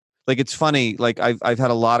 like, it's funny, like I've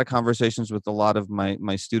had a lot of conversations with a lot of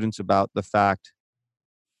my students about the fact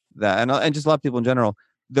that, and just a lot of people in general,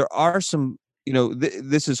 there are some,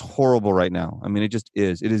 this is horrible right now. I mean, it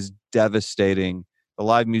is devastating. The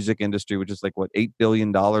live music industry, which is like what, $8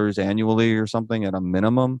 billion annually or something at a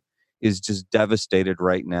minimum, is just devastated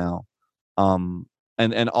right now.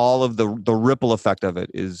 And all of the ripple effect of it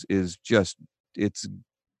is just, it's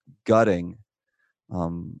gutting.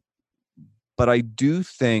 But I do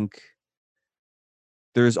think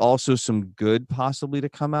there's also some good possibly to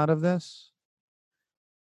come out of this.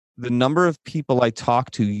 The number of people I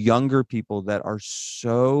talk to, younger people, that are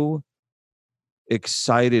so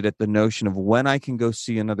excited at the notion of when I can go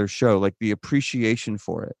see another show, like the appreciation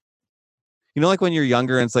for it. Like when you're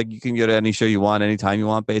younger and it's like you can go to any show you want, anytime you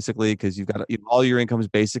want, basically, because you've got all your income is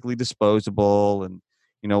basically disposable, and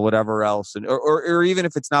whatever else, and or even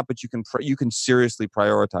if it's not, but you can seriously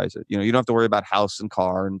prioritize it. You don't have to worry about house and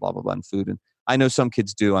car and blah blah blah and food. And I know some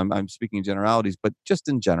kids do. I'm speaking in generalities, but just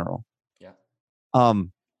in general. Yeah.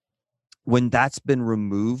 When that's been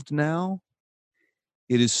removed now,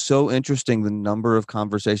 it is so interesting the number of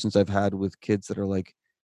conversations I've had with kids that are like,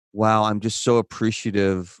 wow, I'm just so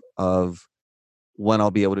appreciative of when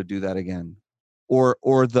I'll be able to do that again. Or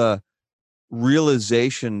the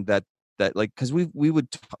realization that like, because we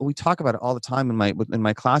talk about it all the time in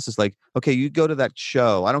my classes, like, okay, you go to that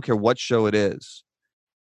show, I don't care what show it is,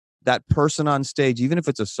 that person on stage, even if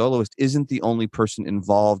it's a soloist, isn't the only person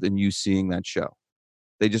involved in you seeing that show.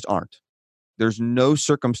 They just aren't. There's no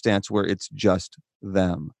circumstance where it's just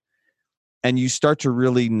them. And you start to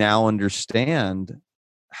really now understand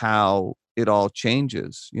how it all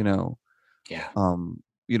changes, Yeah.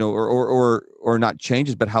 or not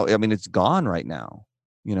changes, but how, I mean, it's gone right now,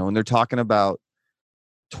 and they're talking about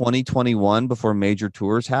 2021 before major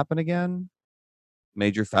tours happen again,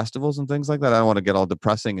 major festivals and things like that. I don't want to get all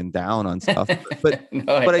depressing and down on stuff, but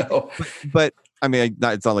No, I know. but I mean,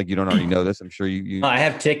 it's not like you don't already know this. I'm sure you. No, I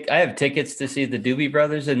have tickets to see the Doobie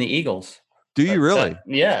Brothers and the Eagles. Do you really?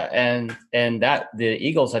 Yeah, and that the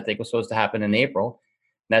Eagles, I think, was supposed to happen in April.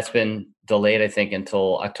 That's been delayed, I think,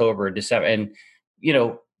 until October, December, and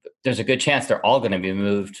there's a good chance they're all going to be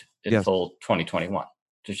moved until 2021.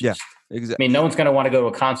 Yeah, exactly. I mean, no one's going to want to go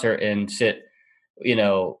to a concert and sit,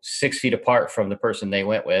 6 feet apart from the person they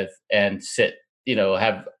went with, and sit,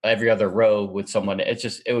 have every other row with someone. It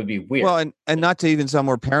would be weird. Well, and not to even sound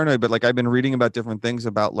more paranoid, but like I've been reading about different things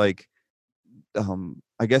about like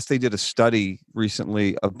I guess they did a study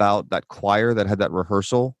recently about that choir that had that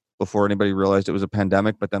rehearsal before anybody realized it was a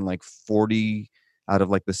pandemic, but then like 40 out of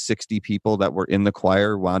like the 60 people that were in the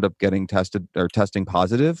choir wound up getting tested or testing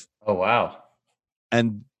positive. Oh, wow.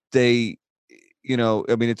 And they, I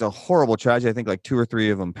mean, it's a horrible tragedy. I think like two or three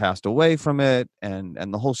of them passed away from it, and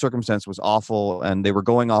the whole circumstance was awful. And they were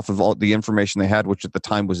going off of all the information they had, which at the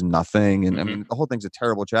time was nothing. And I Hmm. mean, the whole thing's a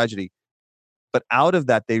terrible tragedy. But out of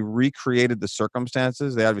that, they recreated the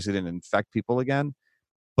circumstances. They obviously didn't infect people again,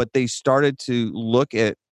 but they started to look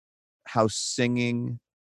at how singing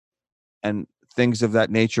and things of that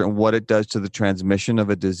nature and what it does to the transmission of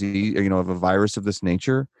a disease, of a virus of this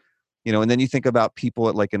nature. And then you think about people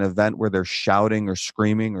at like an event where they're shouting or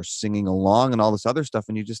screaming or singing along and all this other stuff,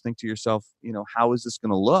 and you just think to yourself, how is this going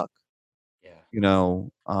to look? Yeah.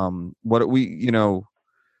 What we,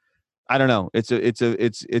 I don't know. It's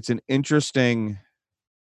an interesting.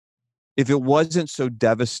 If it wasn't so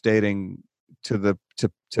devastating to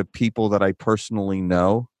people that I personally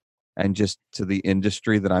know, and just to the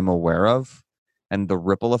industry that I'm aware of, and the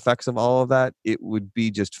ripple effects of all of that, it would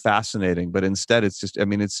be just fascinating. But instead, it's just, I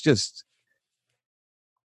mean, it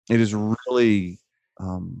is really,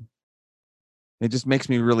 um, it just makes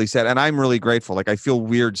me really sad. And I'm really grateful. Like, I feel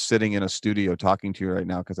weird sitting in a studio talking to you right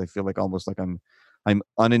now, because I feel like almost like I'm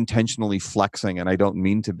unintentionally flexing, and I don't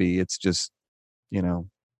mean to be. It's just, you know,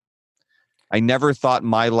 I never thought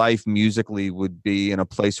my life musically would be in a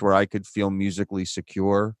place where I could feel musically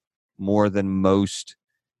secure more than most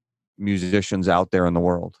musicians out there in the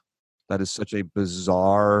world. That is such a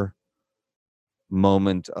bizarre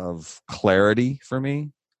moment of clarity for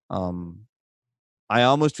me. Um, I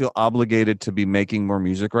almost feel obligated to be making more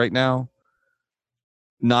music right now,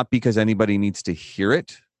 not because anybody needs to hear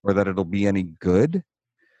it or that it'll be any good,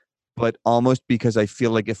 but almost because I feel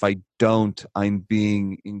like if I don't, I'm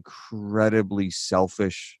being incredibly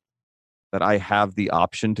selfish that I have the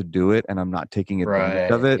option to do it and I'm not taking advantage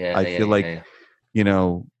of Right. it. Yeah. I Yeah. feel Yeah. like, Yeah. you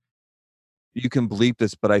know, you can bleep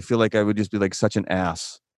this, but I feel like I would just be like such an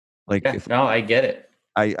ass. Like Yeah. if No, I get it.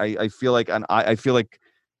 I feel like, and I feel like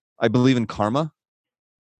I believe in karma,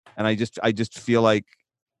 and I just feel like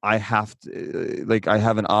I have to, like I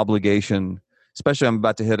have an obligation, especially I'm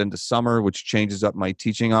about to hit into summer, which changes up my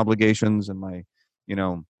teaching obligations and you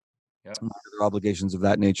know, Yeah. my other obligations of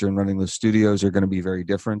that nature, and running those studios are going to be very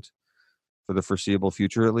different for the foreseeable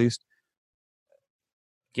future, at least. I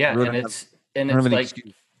Yeah. really And don't have any like,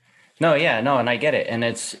 excuse. no, yeah, no, and I get it.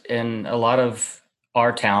 And a lot of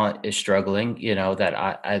our talent is struggling,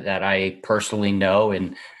 that I personally know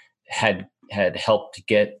and had helped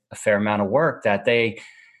get a fair amount of work that they,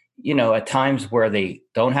 at times where they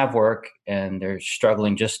don't have work and they're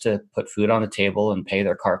struggling just to put food on the table and pay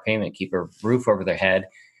their car payment, keep a roof over their head,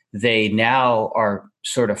 they now are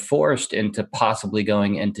sort of forced into possibly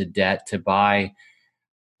going into debt to buy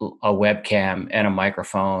a webcam and a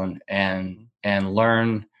microphone and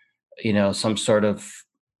learn, some sort of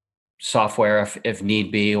software if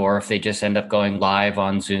need be, or if they just end up going live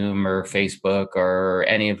on Zoom or Facebook or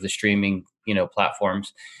any of the streaming,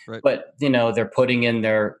 platforms. Right. But, they're putting in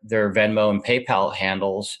their Venmo and PayPal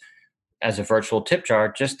handles as a virtual tip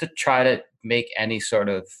jar just to try to make any sort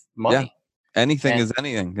of Yeah. money. Anything And is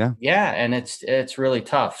anything. Yeah. yeah, and it's really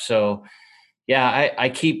tough. So yeah, I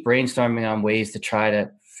keep brainstorming on ways to try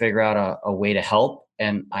to figure out a way to help,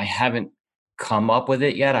 and I haven't come up with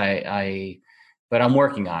it yet. But I'm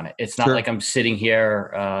working on it. It's not Sure. like I'm sitting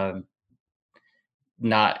here,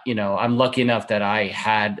 not, I'm lucky enough that I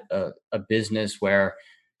had a business where,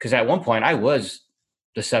 because at one point I was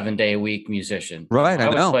the 7 day a week musician. Right. I I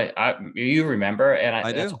would know. play, you remember, and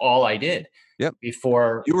I that's do. all I did Yep.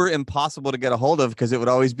 before. You were impossible to get a hold of because it would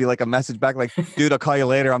always be like a message back, like, "Dude, I'll call you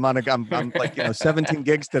later. I'm like 17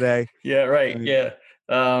 gigs today." Yeah, I right. mean,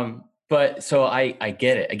 Yeah. But so I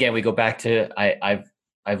get it. Again, we go back to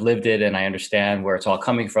I've lived it and I understand where it's all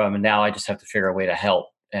coming from, and now I just have to figure a way to help.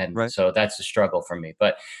 And right. so that's the struggle for me.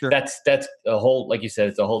 But Sure. that's a whole, like you said,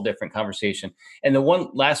 it's a whole different conversation. And the one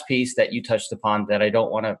last piece that you touched upon that I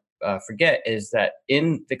don't want to forget is that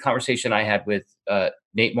in the conversation I had with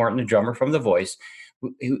Nate Morton, the drummer from The Voice,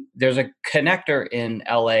 there's a connector in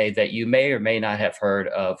LA that you may or may not have heard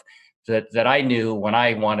of, that I knew when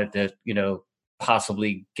I wanted to,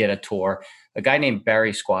 possibly get a tour. A guy named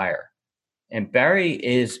Barry Squire, and Barry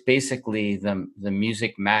is basically the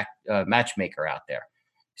music matchmaker out there.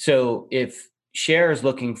 So if Cher is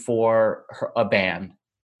looking for a band,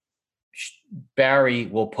 Barry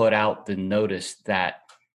will put out the notice that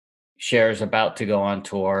Cher's about to go on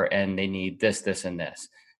tour and they need this, this, and this.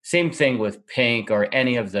 Same thing with Pink or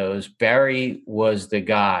any of those. Barry was the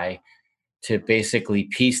guy to basically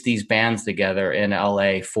piece these bands together in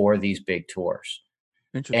LA for these big tours.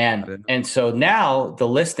 Interesting. I And didn't know. and so now the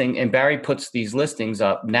listing, and Barry puts these listings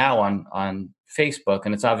up now on Facebook,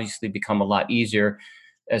 and it's obviously become a lot easier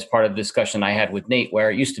as part of the discussion I had with Nate, where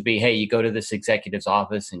it used to be, hey, you go to this executive's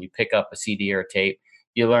office and you pick up a CD or a tape,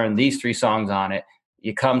 you learn these 3 songs on it,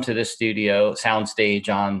 you come to the studio soundstage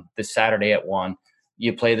on this Saturday at 1,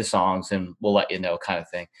 you play the songs and we'll let you know, kind of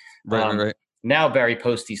thing. Right, right, right. Now Barry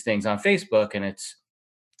posts these things on Facebook, and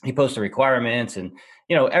he posts the requirements, and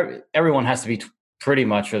everyone has to be pretty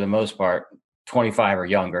much, for the most part, 25 or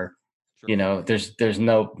younger. Sure. There's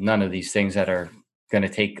none of these things that are going to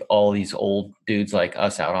take all these old dudes like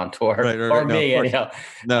us out on tour, Right, right, or right. No, of me course. anyhow.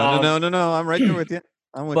 No, no, no, no, no. I'm right there with you.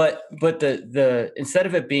 I'm with you. But the instead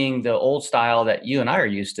of it being the old style that you and I are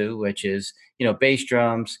used to, which is bass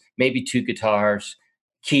drums, maybe 2 guitars,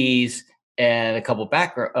 keys, and a couple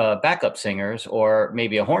backup singers, or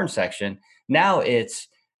maybe a horn section. Now it's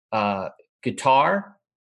uh, guitar,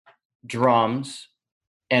 drums,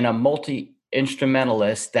 and a multi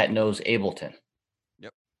instrumentalist that knows Ableton.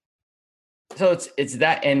 Yep. So it's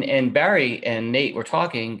that, and Barry and Nate were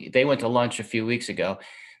talking. They went to lunch a few weeks ago.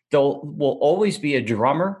 There will always be a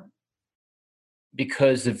drummer,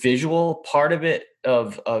 because the visual part of it,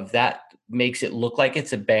 of that, makes it look like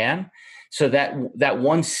it's a band. So that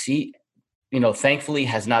one seat, thankfully,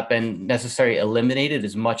 has not been necessarily eliminated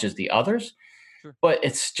as much as the others. Sure. But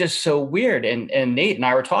it's just so weird. And Nate and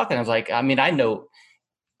I were talking. I was like, I mean, I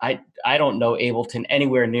don't know Ableton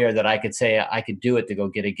anywhere near that I could say I could do it to go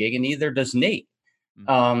get a gig, and neither does Nate.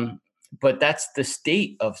 Mhm. But that's the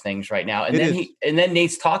state of things right now. And It then is. then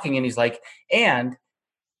Nate's talking, and he's like, and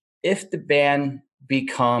if the band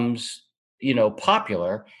becomes,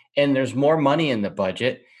 popular, and there's more money in the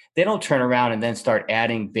budget, they don't turn around and then start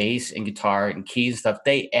adding bass and guitar and keys stuff.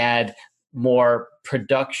 They add more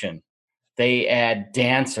production. They add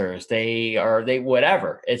dancers. They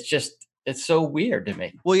whatever. It's so weird to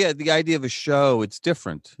me. Well, yeah, the idea of a show, it's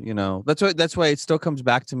different, That's why it still comes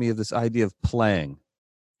back to me of this idea of playing,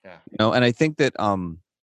 Yeah. And I think that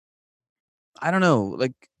I don't know,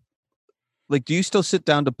 like do you still sit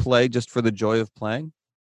down to play just for the joy of playing?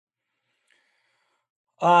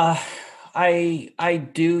 Uh, I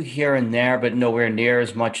do here and there, but nowhere near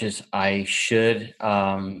as much as I should.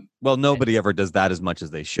 Well, nobody ever does that as much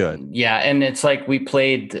as they should. Yeah, and it's like we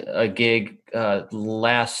played a gig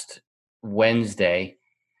last Wednesday,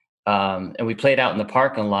 and we played out in the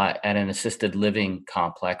parking lot at an assisted living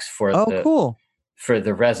complex Oh, cool. for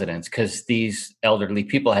the residents, because these elderly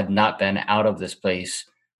people had not been out of this place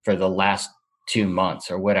for the last 2 months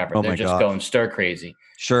or whatever. Oh They're my just gosh. going stir crazy.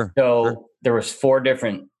 Sure. Sure. So there was 4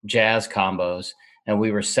 different jazz combos, and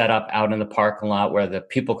we were set up out in the parking lot where the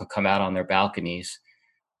people could come out on their balconies,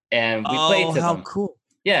 and we played Oh, to how them. cool.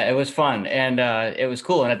 Yeah, it was fun, and it was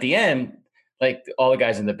cool. And at the end, like, all the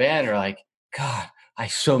guys in the band are like, "God, I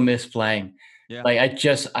so miss playing." Yeah. Like,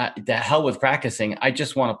 the hell with practicing. I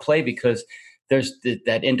just want to play, because there's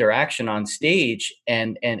that interaction on stage,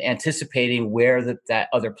 and anticipating where that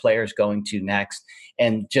other player is going to next,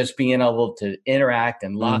 and just being able to interact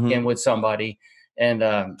and lock Mhm. in with somebody. And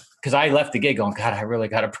because I left the gig going, God, I really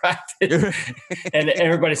got to practice. And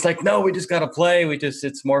everybody's like, no, we just got to play.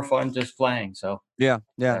 It's more fun just playing. So Yeah,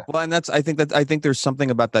 yeah. yeah. Well, and I think there's something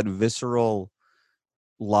about that visceral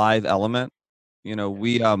live element.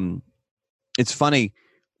 We it's funny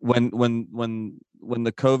when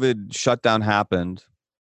the COVID shutdown happened,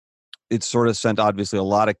 it sort of sent obviously a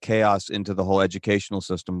lot of chaos into the whole educational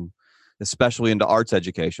system, especially into arts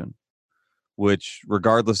education, which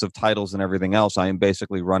regardless of titles and everything else, I am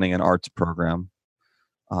basically running an arts program.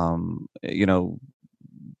 Um, you know,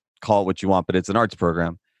 call it what you want, but it's an arts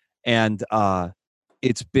program. And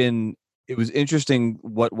it's been it was interesting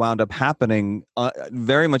what wound up happening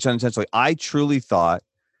very much unintentionally. I truly thought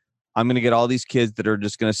I'm going to get all these kids that are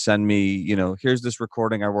just going to send me, here's this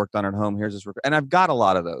recording I worked on at home. Here's this, and I've got a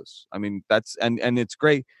lot of those. I mean, and it's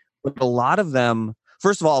great, but a lot of them,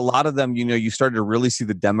 first of all, a lot of them, you started to really see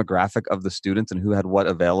the demographic of the students and who had what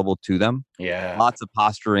available to them. Yeah. Lots of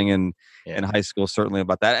posturing in Yeah. high school, certainly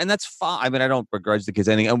about that, and that's fine. I mean, I don't begrudge the kids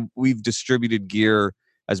anything. And we've distributed gear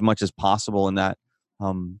as much as possible in that.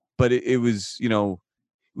 But it was, it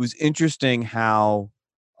was interesting how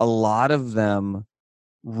a lot of them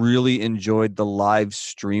really enjoyed the live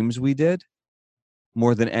streams we did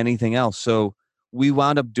more than anything else. So we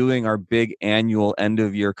wound up doing our big annual end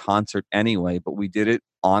of year concert anyway, but we did it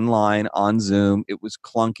online on Zoom. It was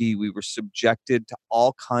clunky. We were subjected to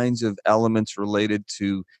all kinds of elements related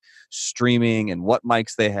to streaming and what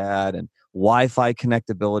mics they had and Wi-Fi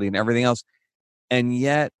connectability and everything else. And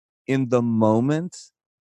yet in the moment,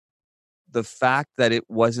 the fact that it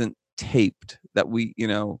wasn't taped, that we,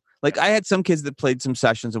 like I had some kids that played some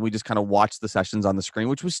sessions and we just kind of watched the sessions on the screen,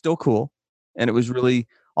 which was still cool. And it was really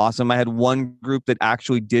awesome. I had one group that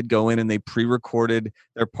actually did go in and they pre-recorded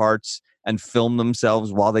their parts and filmed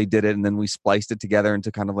themselves while they did it. And then we spliced it together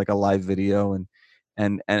into kind of like a live video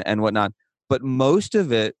and whatnot. But most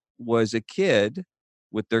of it was a kid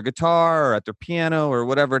with their guitar or at their piano or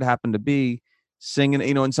whatever it happened to be singing.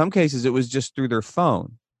 In some cases it was just through their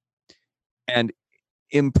phone. And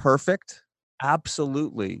imperfect,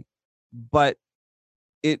 absolutely, but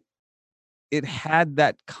it it had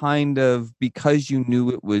that kind of, because you knew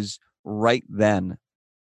it was right then,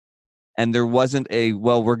 and there wasn't a,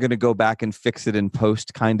 well, we're going to go back and fix it in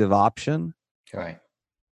post kind of option. Right.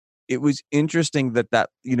 It was interesting that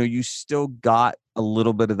you still got a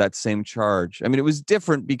little bit of that same charge. I mean, it was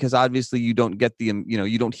different because obviously you don't get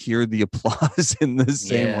you don't hear the applause in the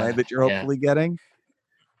same way that you're Yeah. hopefully getting.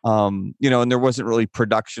 And there wasn't really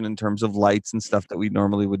production in terms of lights and stuff that we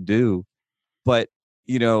normally would do. But,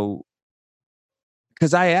 because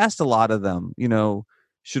I asked a lot of them,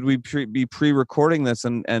 should we be pre-recording this?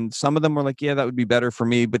 And some of them were like, yeah, that would be better for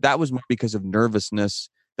me. But that was more because of nervousness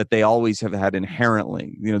that they always have had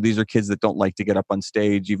inherently. These are kids that don't like to get up on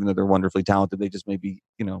stage, even though they're wonderfully talented. They just maybe,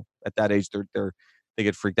 at that age, they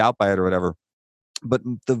get freaked out by it or whatever. But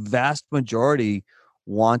the vast majority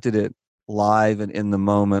wanted it live and in the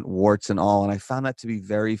moment, warts and all. And I found that to be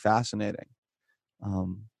very fascinating.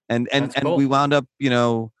 That's And we cool. wound up,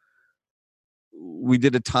 we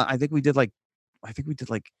did a ton. I think we did like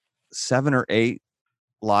 7 or 8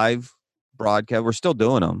 live broadcasts. We're still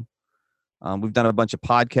doing them. We've done a bunch of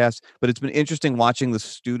podcasts, but it's been interesting watching the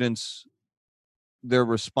students, their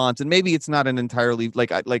response. And maybe it's not an entirely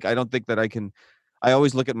I don't think that I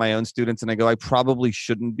always look at my own students and I go, I probably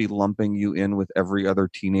shouldn't be lumping you in with every other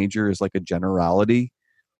teenager as like a generality,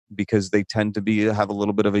 because they tend to have a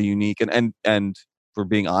little bit of a unique and for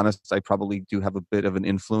being honest, I probably do have a bit of an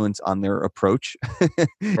influence on their approach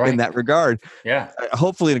in Right. that regard. Yeah.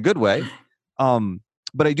 Hopefully in a good way.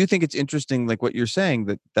 But I do think it's interesting, like what you're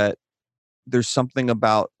saying, that there's something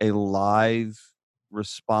about a live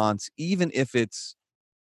response, even if it's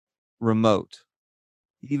remote,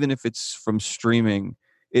 even if it's from streaming,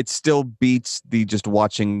 it still beats the just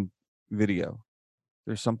watching video.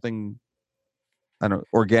 There's something, I don't know,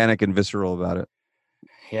 organic and visceral about it,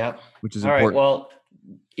 Yeah. which is All right. important. Well,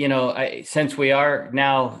 since we are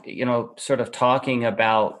now, sort of talking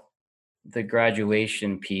about the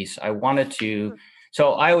graduation piece, I wanted to.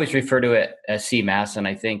 So I always refer to it as CMAS, and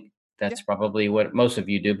I think Yeah. that's probably what most of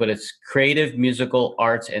you do, but it's Creative Musical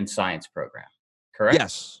Arts and Science Program, correct?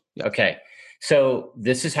 Yes. Yes. Okay. So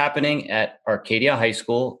this is happening at Arcadia High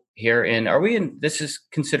School here this is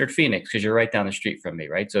considered Phoenix because you're right down the street from me,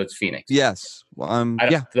 right? So it's Phoenix. Yes. Well,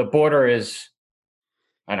 yeah. The border is,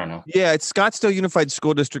 I don't know. Yeah, it's Scottsdale Unified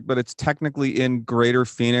School District, but it's technically in Greater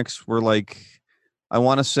Phoenix. We're like, I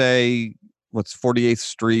want to say, what's 48th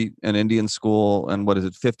Street and Indian School, and what is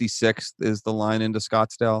it, 56th is the line into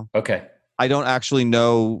Scottsdale. Okay. I don't actually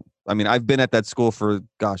know. I mean, I've been at that school for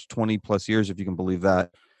 20 plus years, if you can believe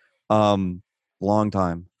that. Long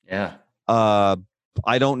time. Yeah.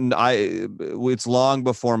 I don't. It's long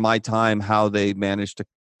before my time how they managed to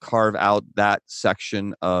carve out that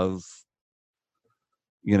section of,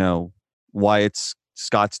 why it's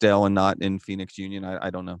Scottsdale and not in Phoenix Union. I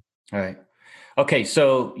don't know. All right. Okay.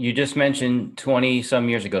 So you just mentioned 20 some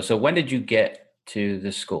years ago. So when did you get to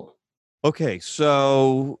this school? Okay,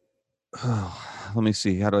 so let me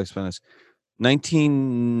see. How do I explain this?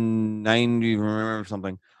 1990, remember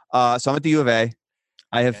something. So I'm at the U of A.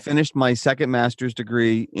 I have finished my second master's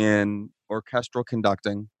degree in orchestral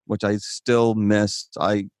conducting, which I still missed.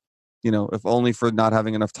 If only for not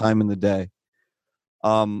having enough time in the day.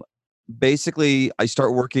 Basically, I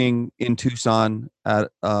start working in Tucson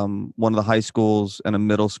at one of the high schools and a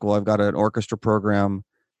middle school. I've got an orchestra program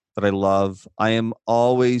that I love. I am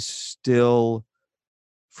always still,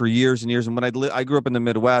 for years and years, and when I grew up in the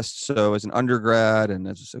Midwest, so as an undergrad and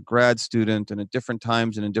as a grad student and at different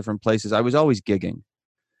times and in different places, I was always gigging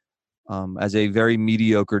as a very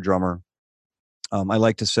mediocre drummer. I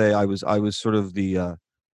like to say I was sort of the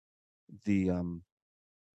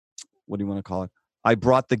what do you want to call it? I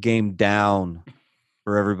brought the game down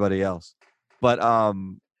for everybody else. But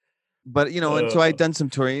and so I had done some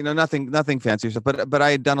touring, nothing fancy stuff, but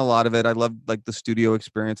I had done a lot of it. I loved like the studio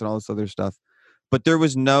experience and all this other stuff. But there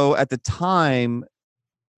was no, at the time,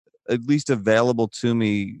 at least available to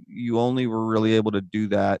me, you only were really able to do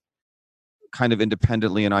that kind of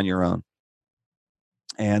independently and on your own.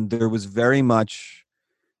 And there was very much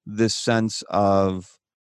this sense of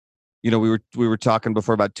we were talking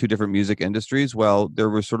before about two different music industries. Well, there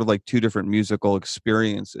were sort of like two different musical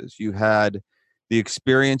experiences. You had the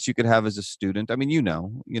experience you could have as a student. I mean,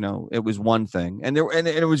 it was one thing, and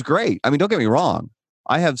it was great. I mean, don't get me wrong.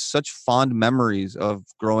 I have such fond memories of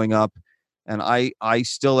growing up, and I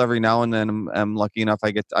still every now and then am lucky enough.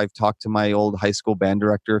 I've talked to my old high school band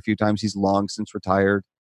director a few times. He's long since retired.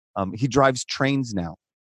 He drives trains now,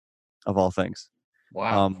 of all things,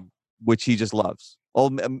 Wow. um, which he just loves.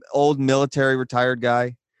 Old military retired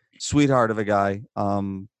guy, sweetheart of a guy,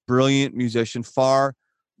 brilliant musician, far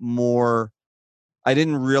more. I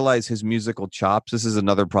didn't realize his musical chops. This is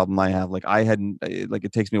another problem I have. Like I hadn't, like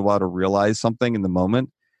it takes me a while to realize something in the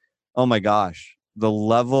moment. Oh my gosh, the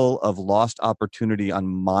level of lost opportunity on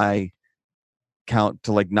my count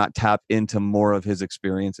to like not tap into more of his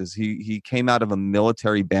experiences. He came out of a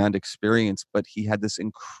military band experience, but he had this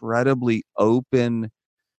incredibly open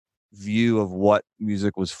view of what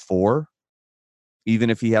music was for, even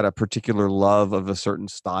if he had a particular love of a certain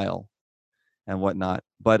style and whatnot.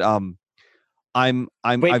 But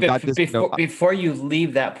Wait, I've got but this, before you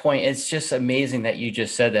leave that point, it's just amazing that you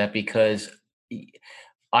just said that because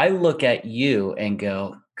I look at you and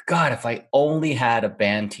go, God, if I only had a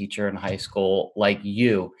band teacher in high school like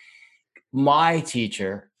you, my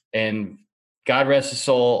teacher, and God rest his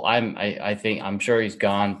soul, I think I'm sure he's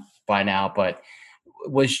gone by now, but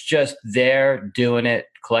was just there doing it,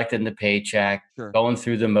 collecting the paycheck, sure. going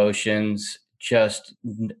through the motions. Just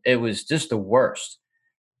it was just the worst.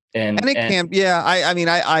 And it And can't, yeah. I mean,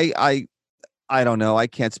 I don't know. I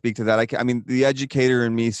can't speak to that. I mean, the educator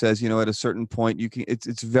in me says, at a certain point,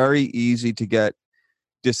 it's very easy to get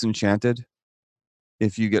disenchanted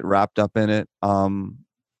if you get wrapped up in it.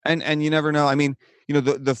 And you never know. I mean,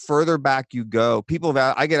 the further back you go,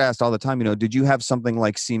 I get asked all the time, did you have something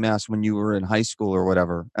like CMAS when you were in high school or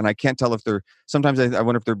whatever? And I can't tell if sometimes I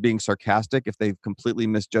wonder if they're being sarcastic, if they've completely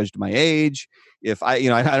misjudged my age, if I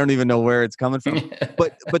don't even know where it's coming from.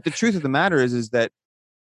 But the truth of the matter is that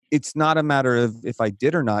it's not a matter of if I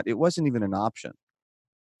did or not. It wasn't even an option.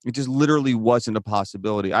 It just literally wasn't a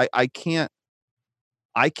possibility. I can't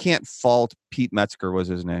fault Pete Metzger is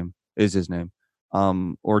his name,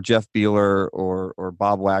 or Jeff Beeler or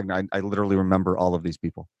Bob Wagner. I literally remember all of these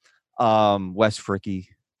people. Wes Fricky,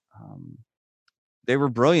 um, they were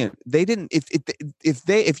brilliant. They didn't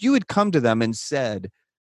if you had come to them and said,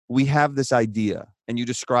 we have this idea, and you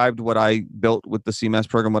described what I built with the CMS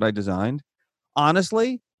program, what I designed.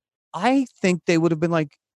 Honestly, I think they would have been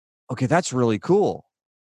like, okay, that's really cool.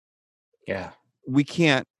 yeah, We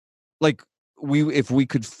can't like if we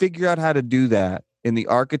could figure out how to do that in the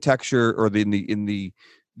architecture or the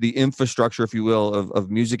infrastructure, if you will, of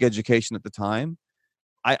music education at the time,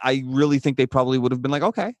 I really think they probably would have been like,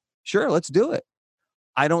 okay, sure, let's do it.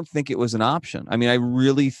 I don't think it was an option. I mean, I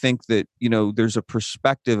really think that, there's a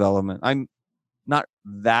perspective element. I'm not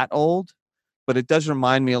that old, but it does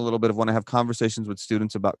remind me a little bit of when I have conversations with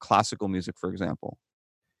students about classical music, for example.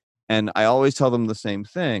 And I always tell them the same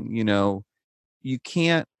thing, you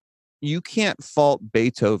can't you can't fault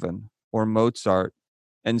Beethoven or Mozart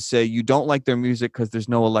and say you don't like their music because there's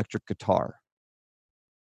no electric guitar,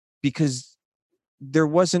 because there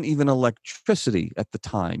wasn't even electricity at the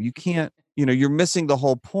time. You can't, you're missing the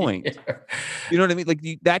whole point. You know what I mean? Like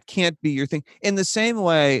that can't be your thing. In the same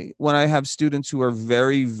way, when I have students who are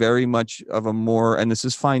very, very much of a more, and this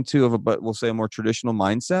is fine too, but we'll say a more traditional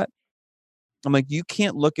mindset. I'm like, you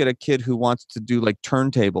can't look at a kid who wants to do like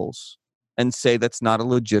turntables and say that's not a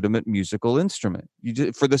legitimate musical instrument.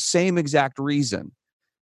 For the same exact reason,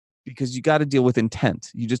 because you got to deal with intent.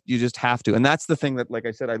 You just have to. And that's the thing that, like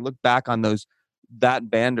I said, I look back on that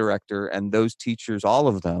band director and those teachers, all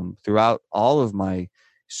of them throughout all of my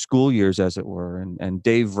school years, as it were, and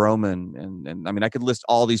Dave Roman, and I mean, I could list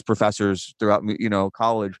all these professors throughout,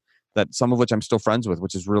 college, that some of which I'm still friends with,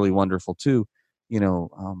 which is really wonderful too. You know,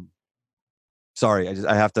 Sorry,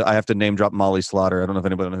 I have to name drop Molly Slaughter. I don't know if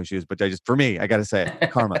anybody knows who she is, but for me, I got to say it.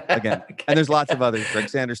 Karma again. And there's lots of others. Greg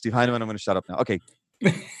Sanders, Steve Heineman. I'm going to shut up now. Okay,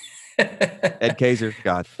 Ed Kaiser.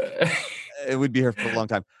 God, it would be here for a long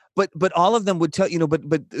time. But all of them would tell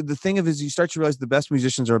But the thing is, you start to realize the best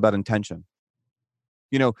musicians are about intention.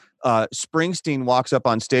 Springsteen walks up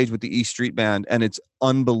on stage with the E Street Band, and it's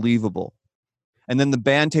unbelievable. And then the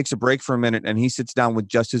band takes a break for a minute, and he sits down with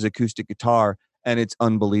just his acoustic guitar, and it's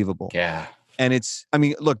unbelievable. yeah, And I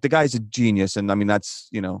mean, look, the guy's a genius. And I mean, that's,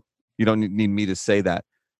 you don't need me to say that.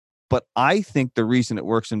 But I think the reason it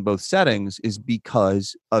works in both settings is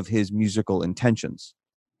because of his musical intentions.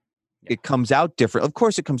 yeah, It comes out different. Of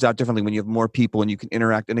course, it comes out differently when you have more people and you can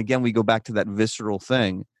interact. And again, we go back to that visceral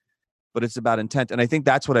thing. but it's about intent. And I think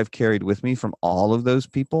that's what I've carried with me from all of those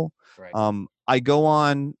people. Right. I go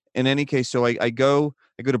on in any case. So I go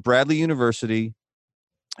to Bradley University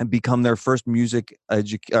and become their first music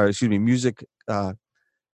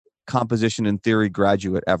composition and theory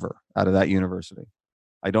graduate ever out of that university.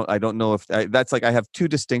 I don't know if that's like, I have two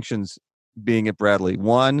distinctions being at Bradley.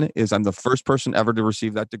 One is I'm the first person ever to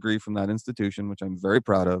receive that degree from that institution, which I'm very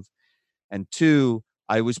proud of. And two,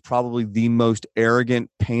 I was probably the most arrogant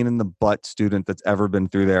pain in the butt student that's ever been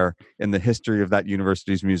through there in the history of that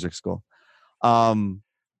university's music school. Um,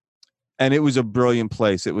 and it was a brilliant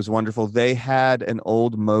place. It was wonderful. They had an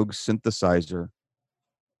old Moog synthesizer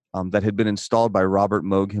that had been installed by Robert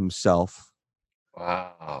Moog himself.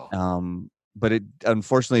 Wow. But it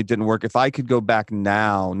unfortunately didn't work. If I could go back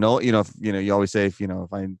now, no, you always say, if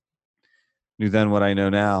I knew then what I know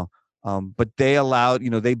now. But they allowed,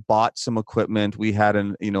 they bought some equipment. We had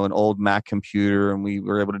an old Mac computer, and we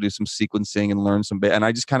were able to do some sequencing and learn some bit. And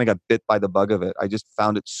I just kind of got bit by the bug of it. I just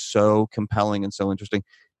found it so compelling and so interesting.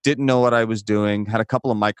 Didn't know what I was doing. Had a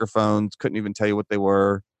couple of microphones. Couldn't even tell you what they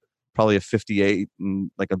were. Probably a 58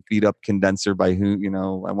 and like a beat up condenser by who,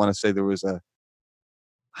 I want to say there was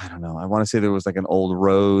I don't know. I want to say there was like an old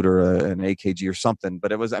Rode or an AKG or something,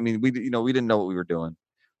 but it was, we didn't know what we were doing.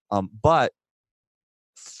 But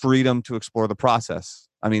freedom to explore the process.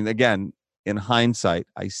 Again, in hindsight,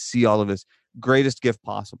 I see all of this, greatest gift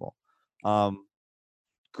possible.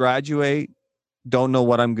 Graduate, don't know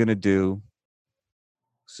what I'm going to do.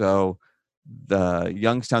 So the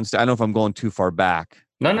Youngstown State, I don't know if I'm going too far back.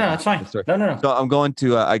 No, that's fine. No. So I'm going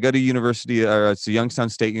to, I go to university, it's the Youngstown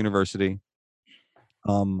State University.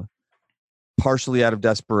 Partially out of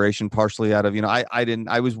desperation, partially out of,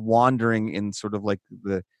 I was wandering in sort of like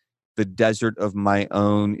the desert of my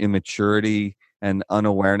own immaturity and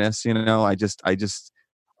unawareness.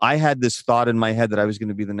 I had this thought in my head that I was going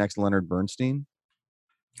to be the next Leonard Bernstein.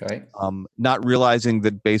 Right. Not realizing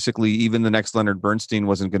that basically even the next Leonard Bernstein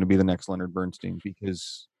wasn't going to be the next Leonard Bernstein,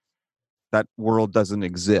 because that world doesn't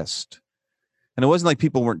exist. And it wasn't like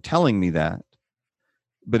people weren't telling me that,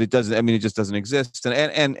 but it doesn't, it just doesn't exist. And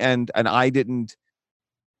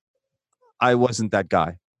I wasn't that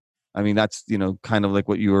guy. That's, kind of like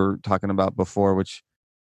what you were talking about before, which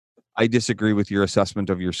I disagree with your assessment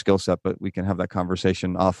of your skill set, but we can have that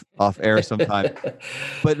conversation off air sometime.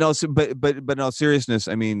 But no, but no seriousness.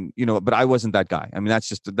 But I wasn't that guy.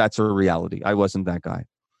 That's a reality. I wasn't that guy.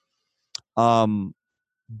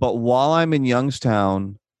 But while I'm in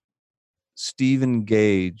Youngstown, Stephen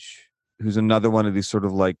Gage, who's another one of these sort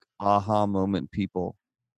of like aha moment people.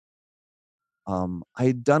 I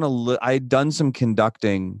had done some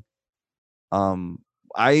conducting.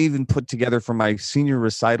 I even put together for my senior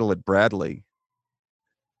recital at Bradley,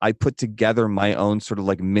 I put together my own sort of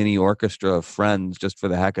like mini orchestra of friends just for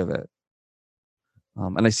the heck of it.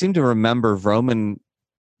 And I seem to remember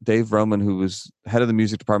Dave Vroman, who was head of the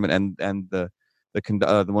music department and the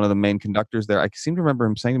one of the main conductors there. I seem to remember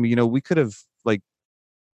him saying to me, we could have like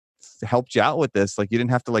helped you out with this. Like, you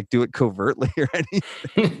didn't have to like do it covertly or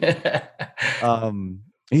anything.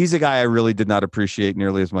 He's a guy I really did not appreciate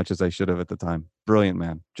nearly as much as I should have at the time. Brilliant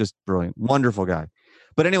man, just brilliant, wonderful guy.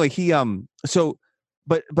 But anyway, so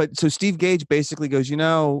Steve Gage basically goes,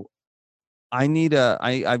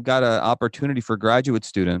 I've got an opportunity for a graduate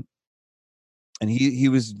student. And he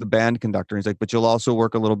was the band conductor. He's like, but you'll also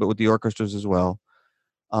work a little bit with the orchestras as well.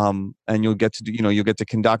 And you'll get to you'll get to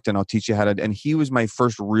conduct, and I'll teach you how to. And he was my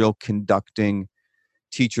first real conducting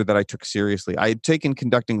teacher that I took seriously. I had taken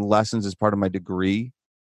conducting lessons as part of my degree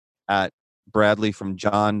at Bradley from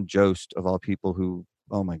John Jost, of all people, who,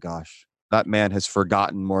 oh my gosh, that man has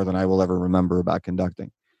forgotten more than I will ever remember about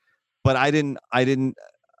conducting. But I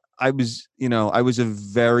was a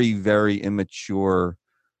very, very immature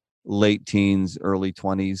late teens, early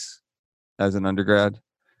 20s as an undergrad.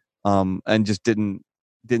 And just didn't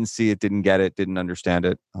see it, didn't get it, didn't understand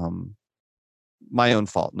it. My own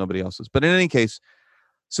fault, nobody else's. But in any case,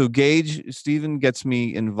 so Stephen gets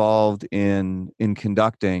me involved in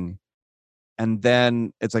conducting. And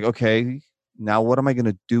then it's like, okay, now what am I going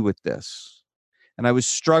to do with this? And I was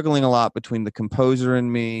struggling a lot between the composer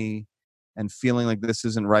and me and feeling like this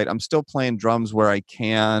isn't right. I'm still playing drums where I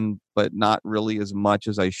can, but not really as much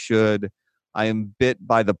as I should. I am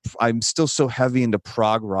I'm still so heavy into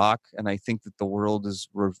prog rock. And I think that the world is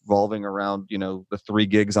revolving around, the 3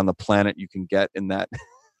 gigs on the planet you can get in that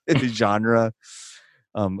genre.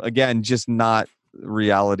 Again, just not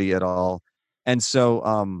reality at all. And so,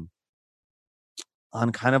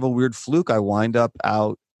 on kind of a weird fluke, I wind up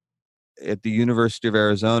out at the University of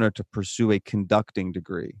Arizona to pursue a conducting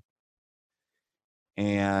degree.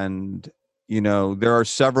 And, there are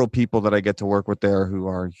several people that I get to work with there who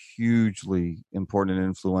are hugely important and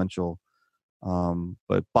influential.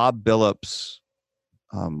 But Bob Billups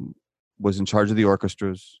um, was in charge of the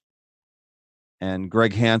orchestras, and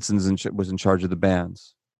Greg Hansen's was in charge of the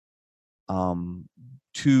bands.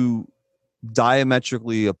 Two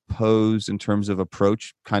diametrically opposed in terms of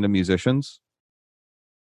approach kind of musicians.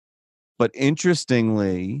 But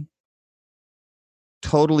interestingly,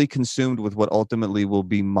 totally consumed with what ultimately will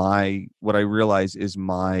be what I realize is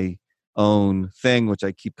my own thing, which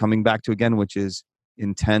I keep coming back to again, which is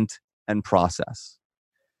intent and process.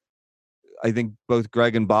 I think both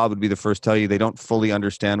Greg and Bob would be the first to tell you they don't fully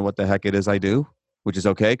understand what the heck it is I do, which is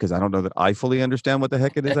okay, because I don't know that I fully understand what the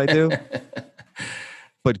heck it is I do.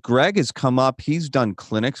 But Greg has come up, he's done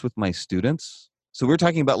clinics with my students. So we're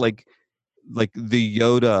talking about like the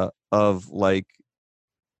Yoda of like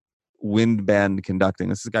wind band conducting.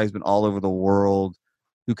 This guy's been all over the world,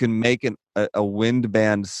 who can make a wind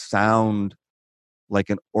band sound like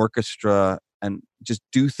an orchestra and just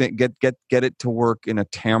get it to work in a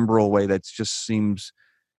timbral way that just seems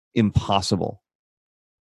impossible,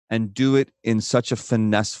 and do it in such a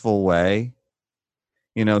finesseful way.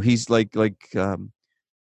 He's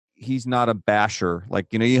he's not a basher. Like,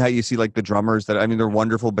 how you see like the drummers that, I mean, they're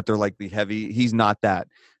wonderful, but they're like the heavy. He's not that.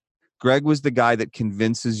 Greg was the guy that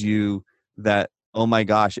convinces you that, oh my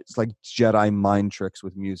gosh, it's like Jedi mind tricks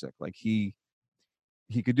with music. Like he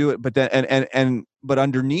could do it, but then but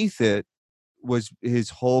underneath it was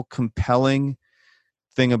his whole compelling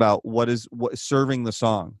thing about what serving the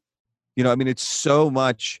song. I mean, it's so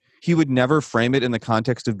much. He would never frame it in the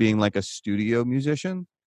context of being like a studio musician,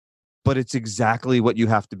 but it's exactly what you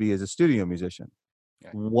have to be as a studio musician. Yeah.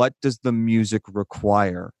 What does the music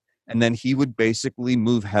require? And then he would basically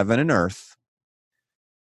move heaven and earth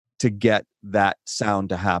to get that sound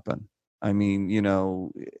to happen. I mean,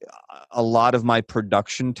 a lot of my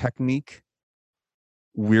production technique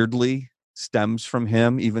weirdly stems from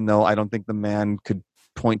him, even though I don't think the man could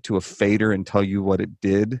point to a fader and tell you what it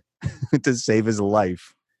did to save his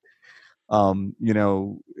life.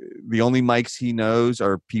 The only mics he knows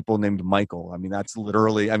are people named Michael. I mean, that's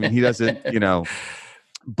literally, I mean, he doesn't,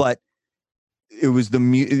 but it was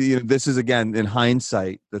this is again, in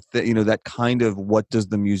hindsight, that kind of, what does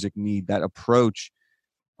the music need, that approach,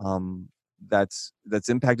 that's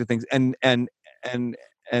impacted things. And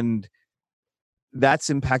that's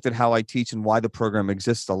impacted how I teach and why the program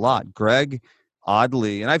exists a lot. Greg,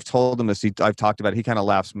 oddly, and I've told him this, I've talked about it, he kind of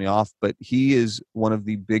laughs me off, but he is one of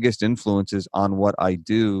the biggest influences on what I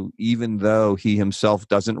do, even though he himself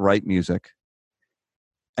doesn't write music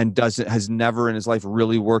and has never in his life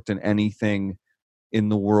really worked in anything in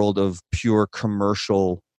the world of pure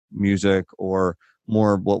commercial music or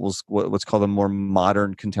more what's called the more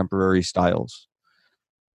modern contemporary styles.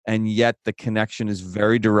 And yet the connection is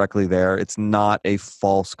very directly there. It's not a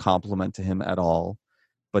false compliment to him at all,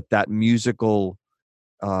 but that musical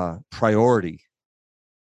priority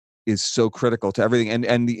is so critical to everything.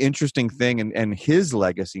 And the interesting thing, and his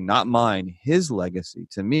legacy, not mine, his legacy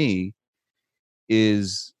to me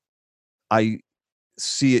is, I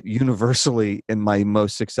see it universally in my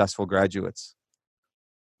most successful graduates.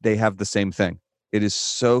 They have the same thing.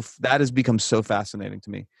 That has become so fascinating to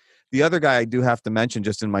me. The other guy I do have to mention,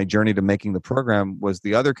 just in my journey to making the program, was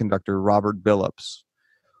the other conductor, Robert Billups.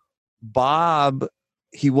 Bob,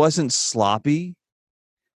 he wasn't sloppy,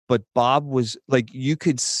 but Bob was like, you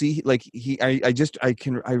could see, like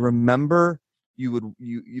I remember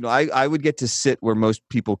I would get to sit where most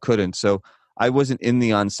people couldn't. So I wasn't in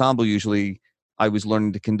the ensemble usually. I was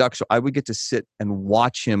learning to conduct. So I would get to sit and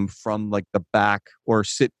watch him from like the back or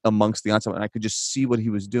sit amongst the ensemble, and I could just see what he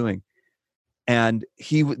was doing. And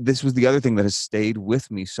this was the other thing that has stayed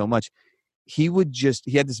with me so much. He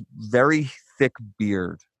had this very thick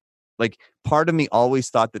beard. Like, part of me always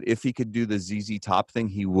thought that if he could do the ZZ Top thing,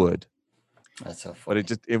 he would. That's so funny.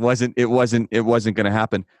 But it wasn't going to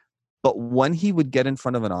happen. But when he would get in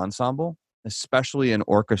front of an ensemble, especially an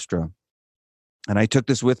orchestra, and I took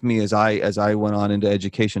this with me as I went on into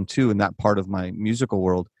education too, in that part of my musical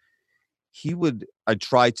world, could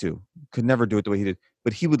never do it the way he did,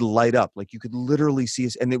 but he would light up. Like, you could literally see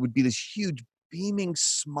us, and it would be this huge beaming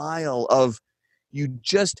smile of, you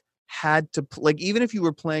just had to, like, even if you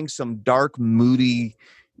were playing some dark, moody,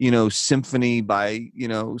 symphony by,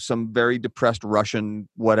 some very depressed Russian,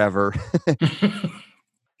 whatever,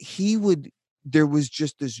 there was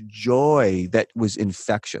just this joy that was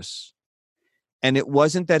infectious. And it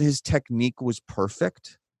wasn't that his technique was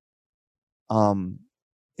perfect.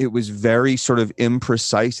 It was very sort of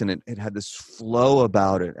imprecise, and it had this flow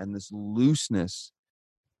about it and this looseness.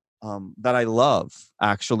 that I love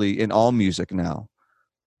actually in all music now.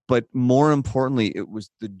 But more importantly, it was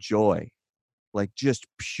the joy, like just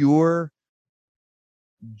pure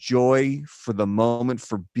joy for the moment,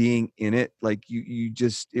 for being in it. Like you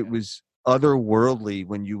just, it was otherworldly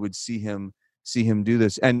when you would see him do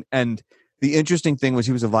this. And the interesting thing was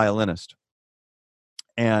he was a violinist,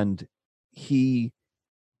 and he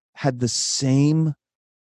had the same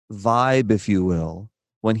vibe, if you will,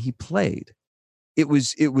 when he played. It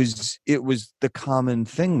was the common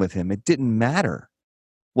thing with him. It didn't matter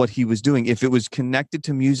what he was doing. If it was connected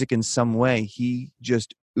to music in some way, he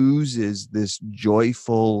just oozes this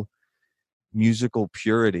joyful musical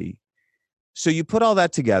purity. So you put all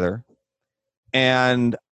that together,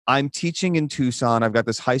 and I'm teaching in Tucson. I've got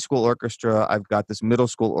this high school orchestra. I've got this middle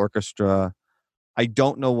school orchestra. I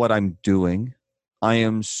don't know what I'm doing. I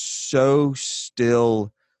am so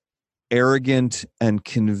still arrogant and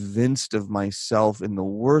convinced of myself in the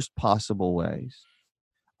worst possible ways.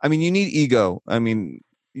 I mean, you need ego. I mean,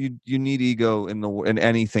 you need ego in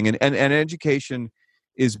anything, and education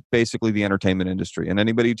is basically the entertainment industry. And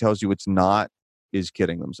anybody who tells you it's not is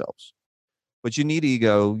kidding themselves. But you need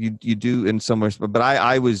ego. You do in some ways. But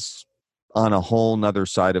I was on a whole nother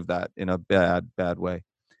side of that in a bad way.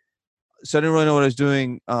 So I didn't really know what I was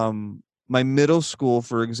doing. My middle school,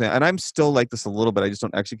 for example, and I'm still like this a little bit. I just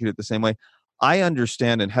don't execute it the same way. I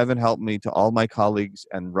understand, and heaven help me to all my colleagues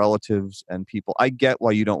and relatives and people. I get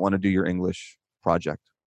why you don't want to do your English project.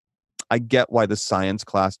 I get why the science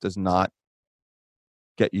class does not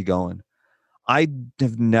get you going. I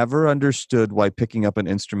have never understood why picking up an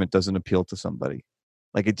instrument doesn't appeal to somebody.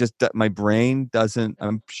 Like it just, my brain doesn't.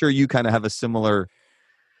 I'm sure you kind of have a similar.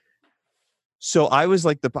 So I was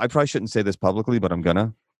like I probably shouldn't say this publicly, but I'm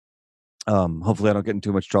gonna. Hopefully I don't get in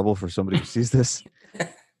too much trouble for somebody who sees this.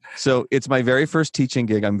 So it's my very first teaching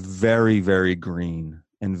gig. I'm very, very green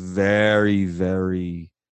and very,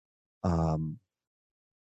 very,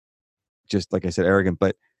 just like I said, arrogant.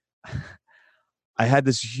 But I had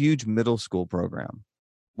this huge middle school program,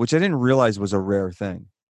 which I didn't realize was a rare thing.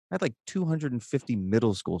 I had like 250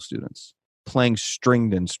 middle school students playing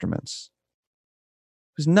stringed instruments.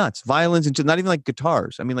 It was nuts. Violins, and not even like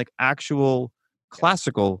guitars. I mean, like actual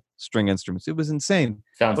classical string instruments. It was insane.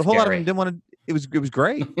 Sounds But a whole lot of them scary. didn't want to. It was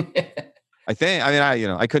great. I think. I mean,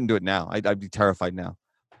 I couldn't do it now. I'd be terrified now.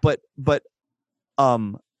 But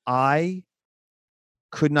I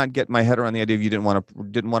could not get my head around the idea of you didn't want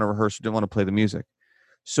to rehearse, didn't want to play the music.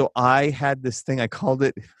 So I had this thing. I called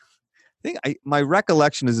it. My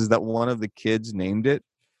recollection is that one of the kids named it,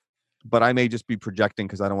 but I may just be projecting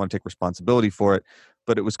because I don't want to take responsibility for it.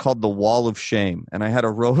 But it was called the Wall of Shame, and I had a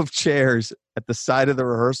row of chairs at the side of the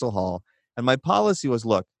rehearsal hall. And my policy was,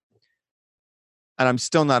 look, and I'm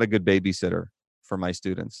still not a good babysitter for my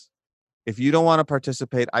students. If you don't want to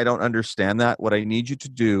participate, I don't understand that. What I need you to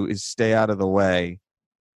do is stay out of the way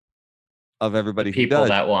of everybody who People does.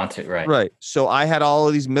 that want it, right? Right. So I had all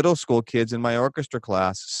of these middle school kids in my orchestra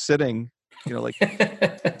class sitting, like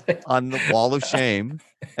on the Wall of Shame.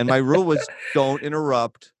 And my rule was don't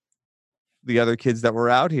interrupt the other kids that were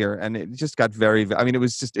out here. And it just got it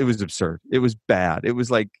was absurd. It was bad. It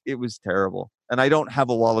was terrible. And I don't have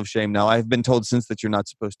a Wall of Shame now. I've been told since that you're not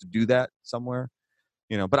supposed to do that somewhere,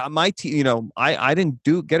 but I didn't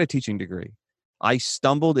get a teaching degree. I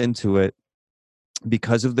stumbled into it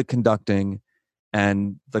because of the conducting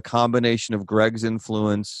and the combination of Greg's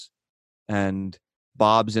influence and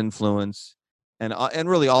Bob's influence and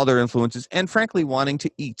really all their influences, and frankly wanting to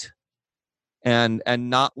eat and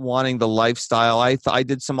not wanting the lifestyle. I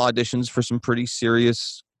did some auditions for some pretty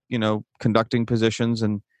serious, conducting positions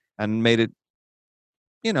and made it,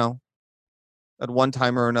 at one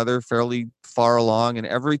time or another fairly far along. And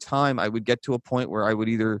every time I would get to a point where I would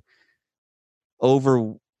either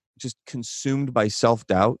just consumed by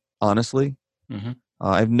self-doubt, honestly. Mm-hmm.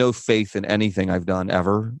 I have no faith in anything I've done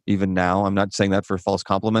ever, even now. I'm not saying that for false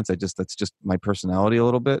compliments. That's just my personality a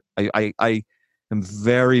little bit. I am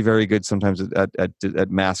very, very good sometimes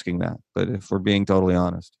at masking that. But if we're being totally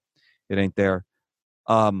honest, it ain't there.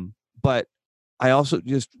 But I also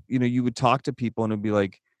just, you would talk to people and it'd be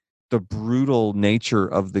like the brutal nature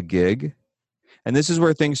of the gig. And this is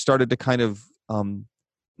where things started to kind of,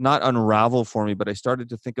 not unravel for me, but I started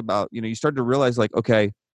to think about, you started to realize like,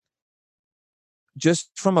 okay, just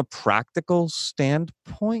from a practical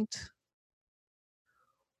standpoint,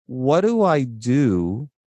 what do I do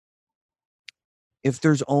if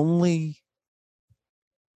there's only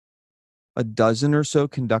a dozen or so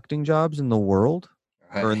conducting jobs in the world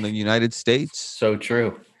or in the United States? So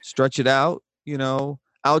true. Stretch it out,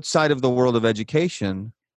 outside of the world of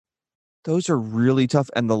education. those are really tough.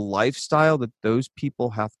 And the lifestyle that those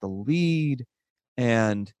people have to lead,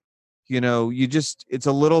 and, it's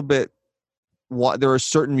a little bit, there are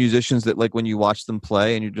certain musicians that, like, when you watch them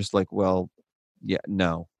play and you're just like, well, yeah,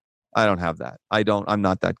 no, I don't have that. I'm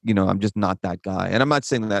not that, I'm just not that guy. And I'm not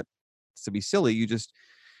saying that to be silly.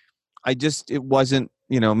 It wasn't,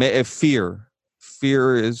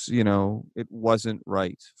 fear is, it wasn't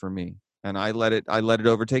right for me. And I let it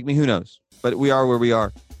overtake me. Who knows? But we are where we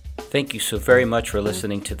are. Thank you so very much for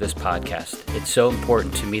listening to this podcast. It's so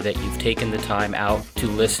important to me that you've taken the time out to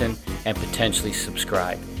listen and potentially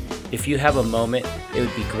subscribe. If you have a moment, it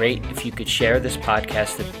would be great if you could share this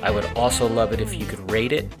podcast. I would also love it if you could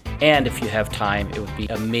rate it. And if you have time, it would be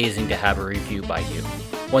amazing to have a review by you.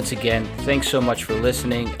 Once again, thanks so much for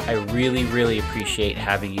listening. I really, really appreciate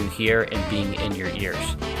having you here and being in your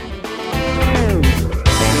ears.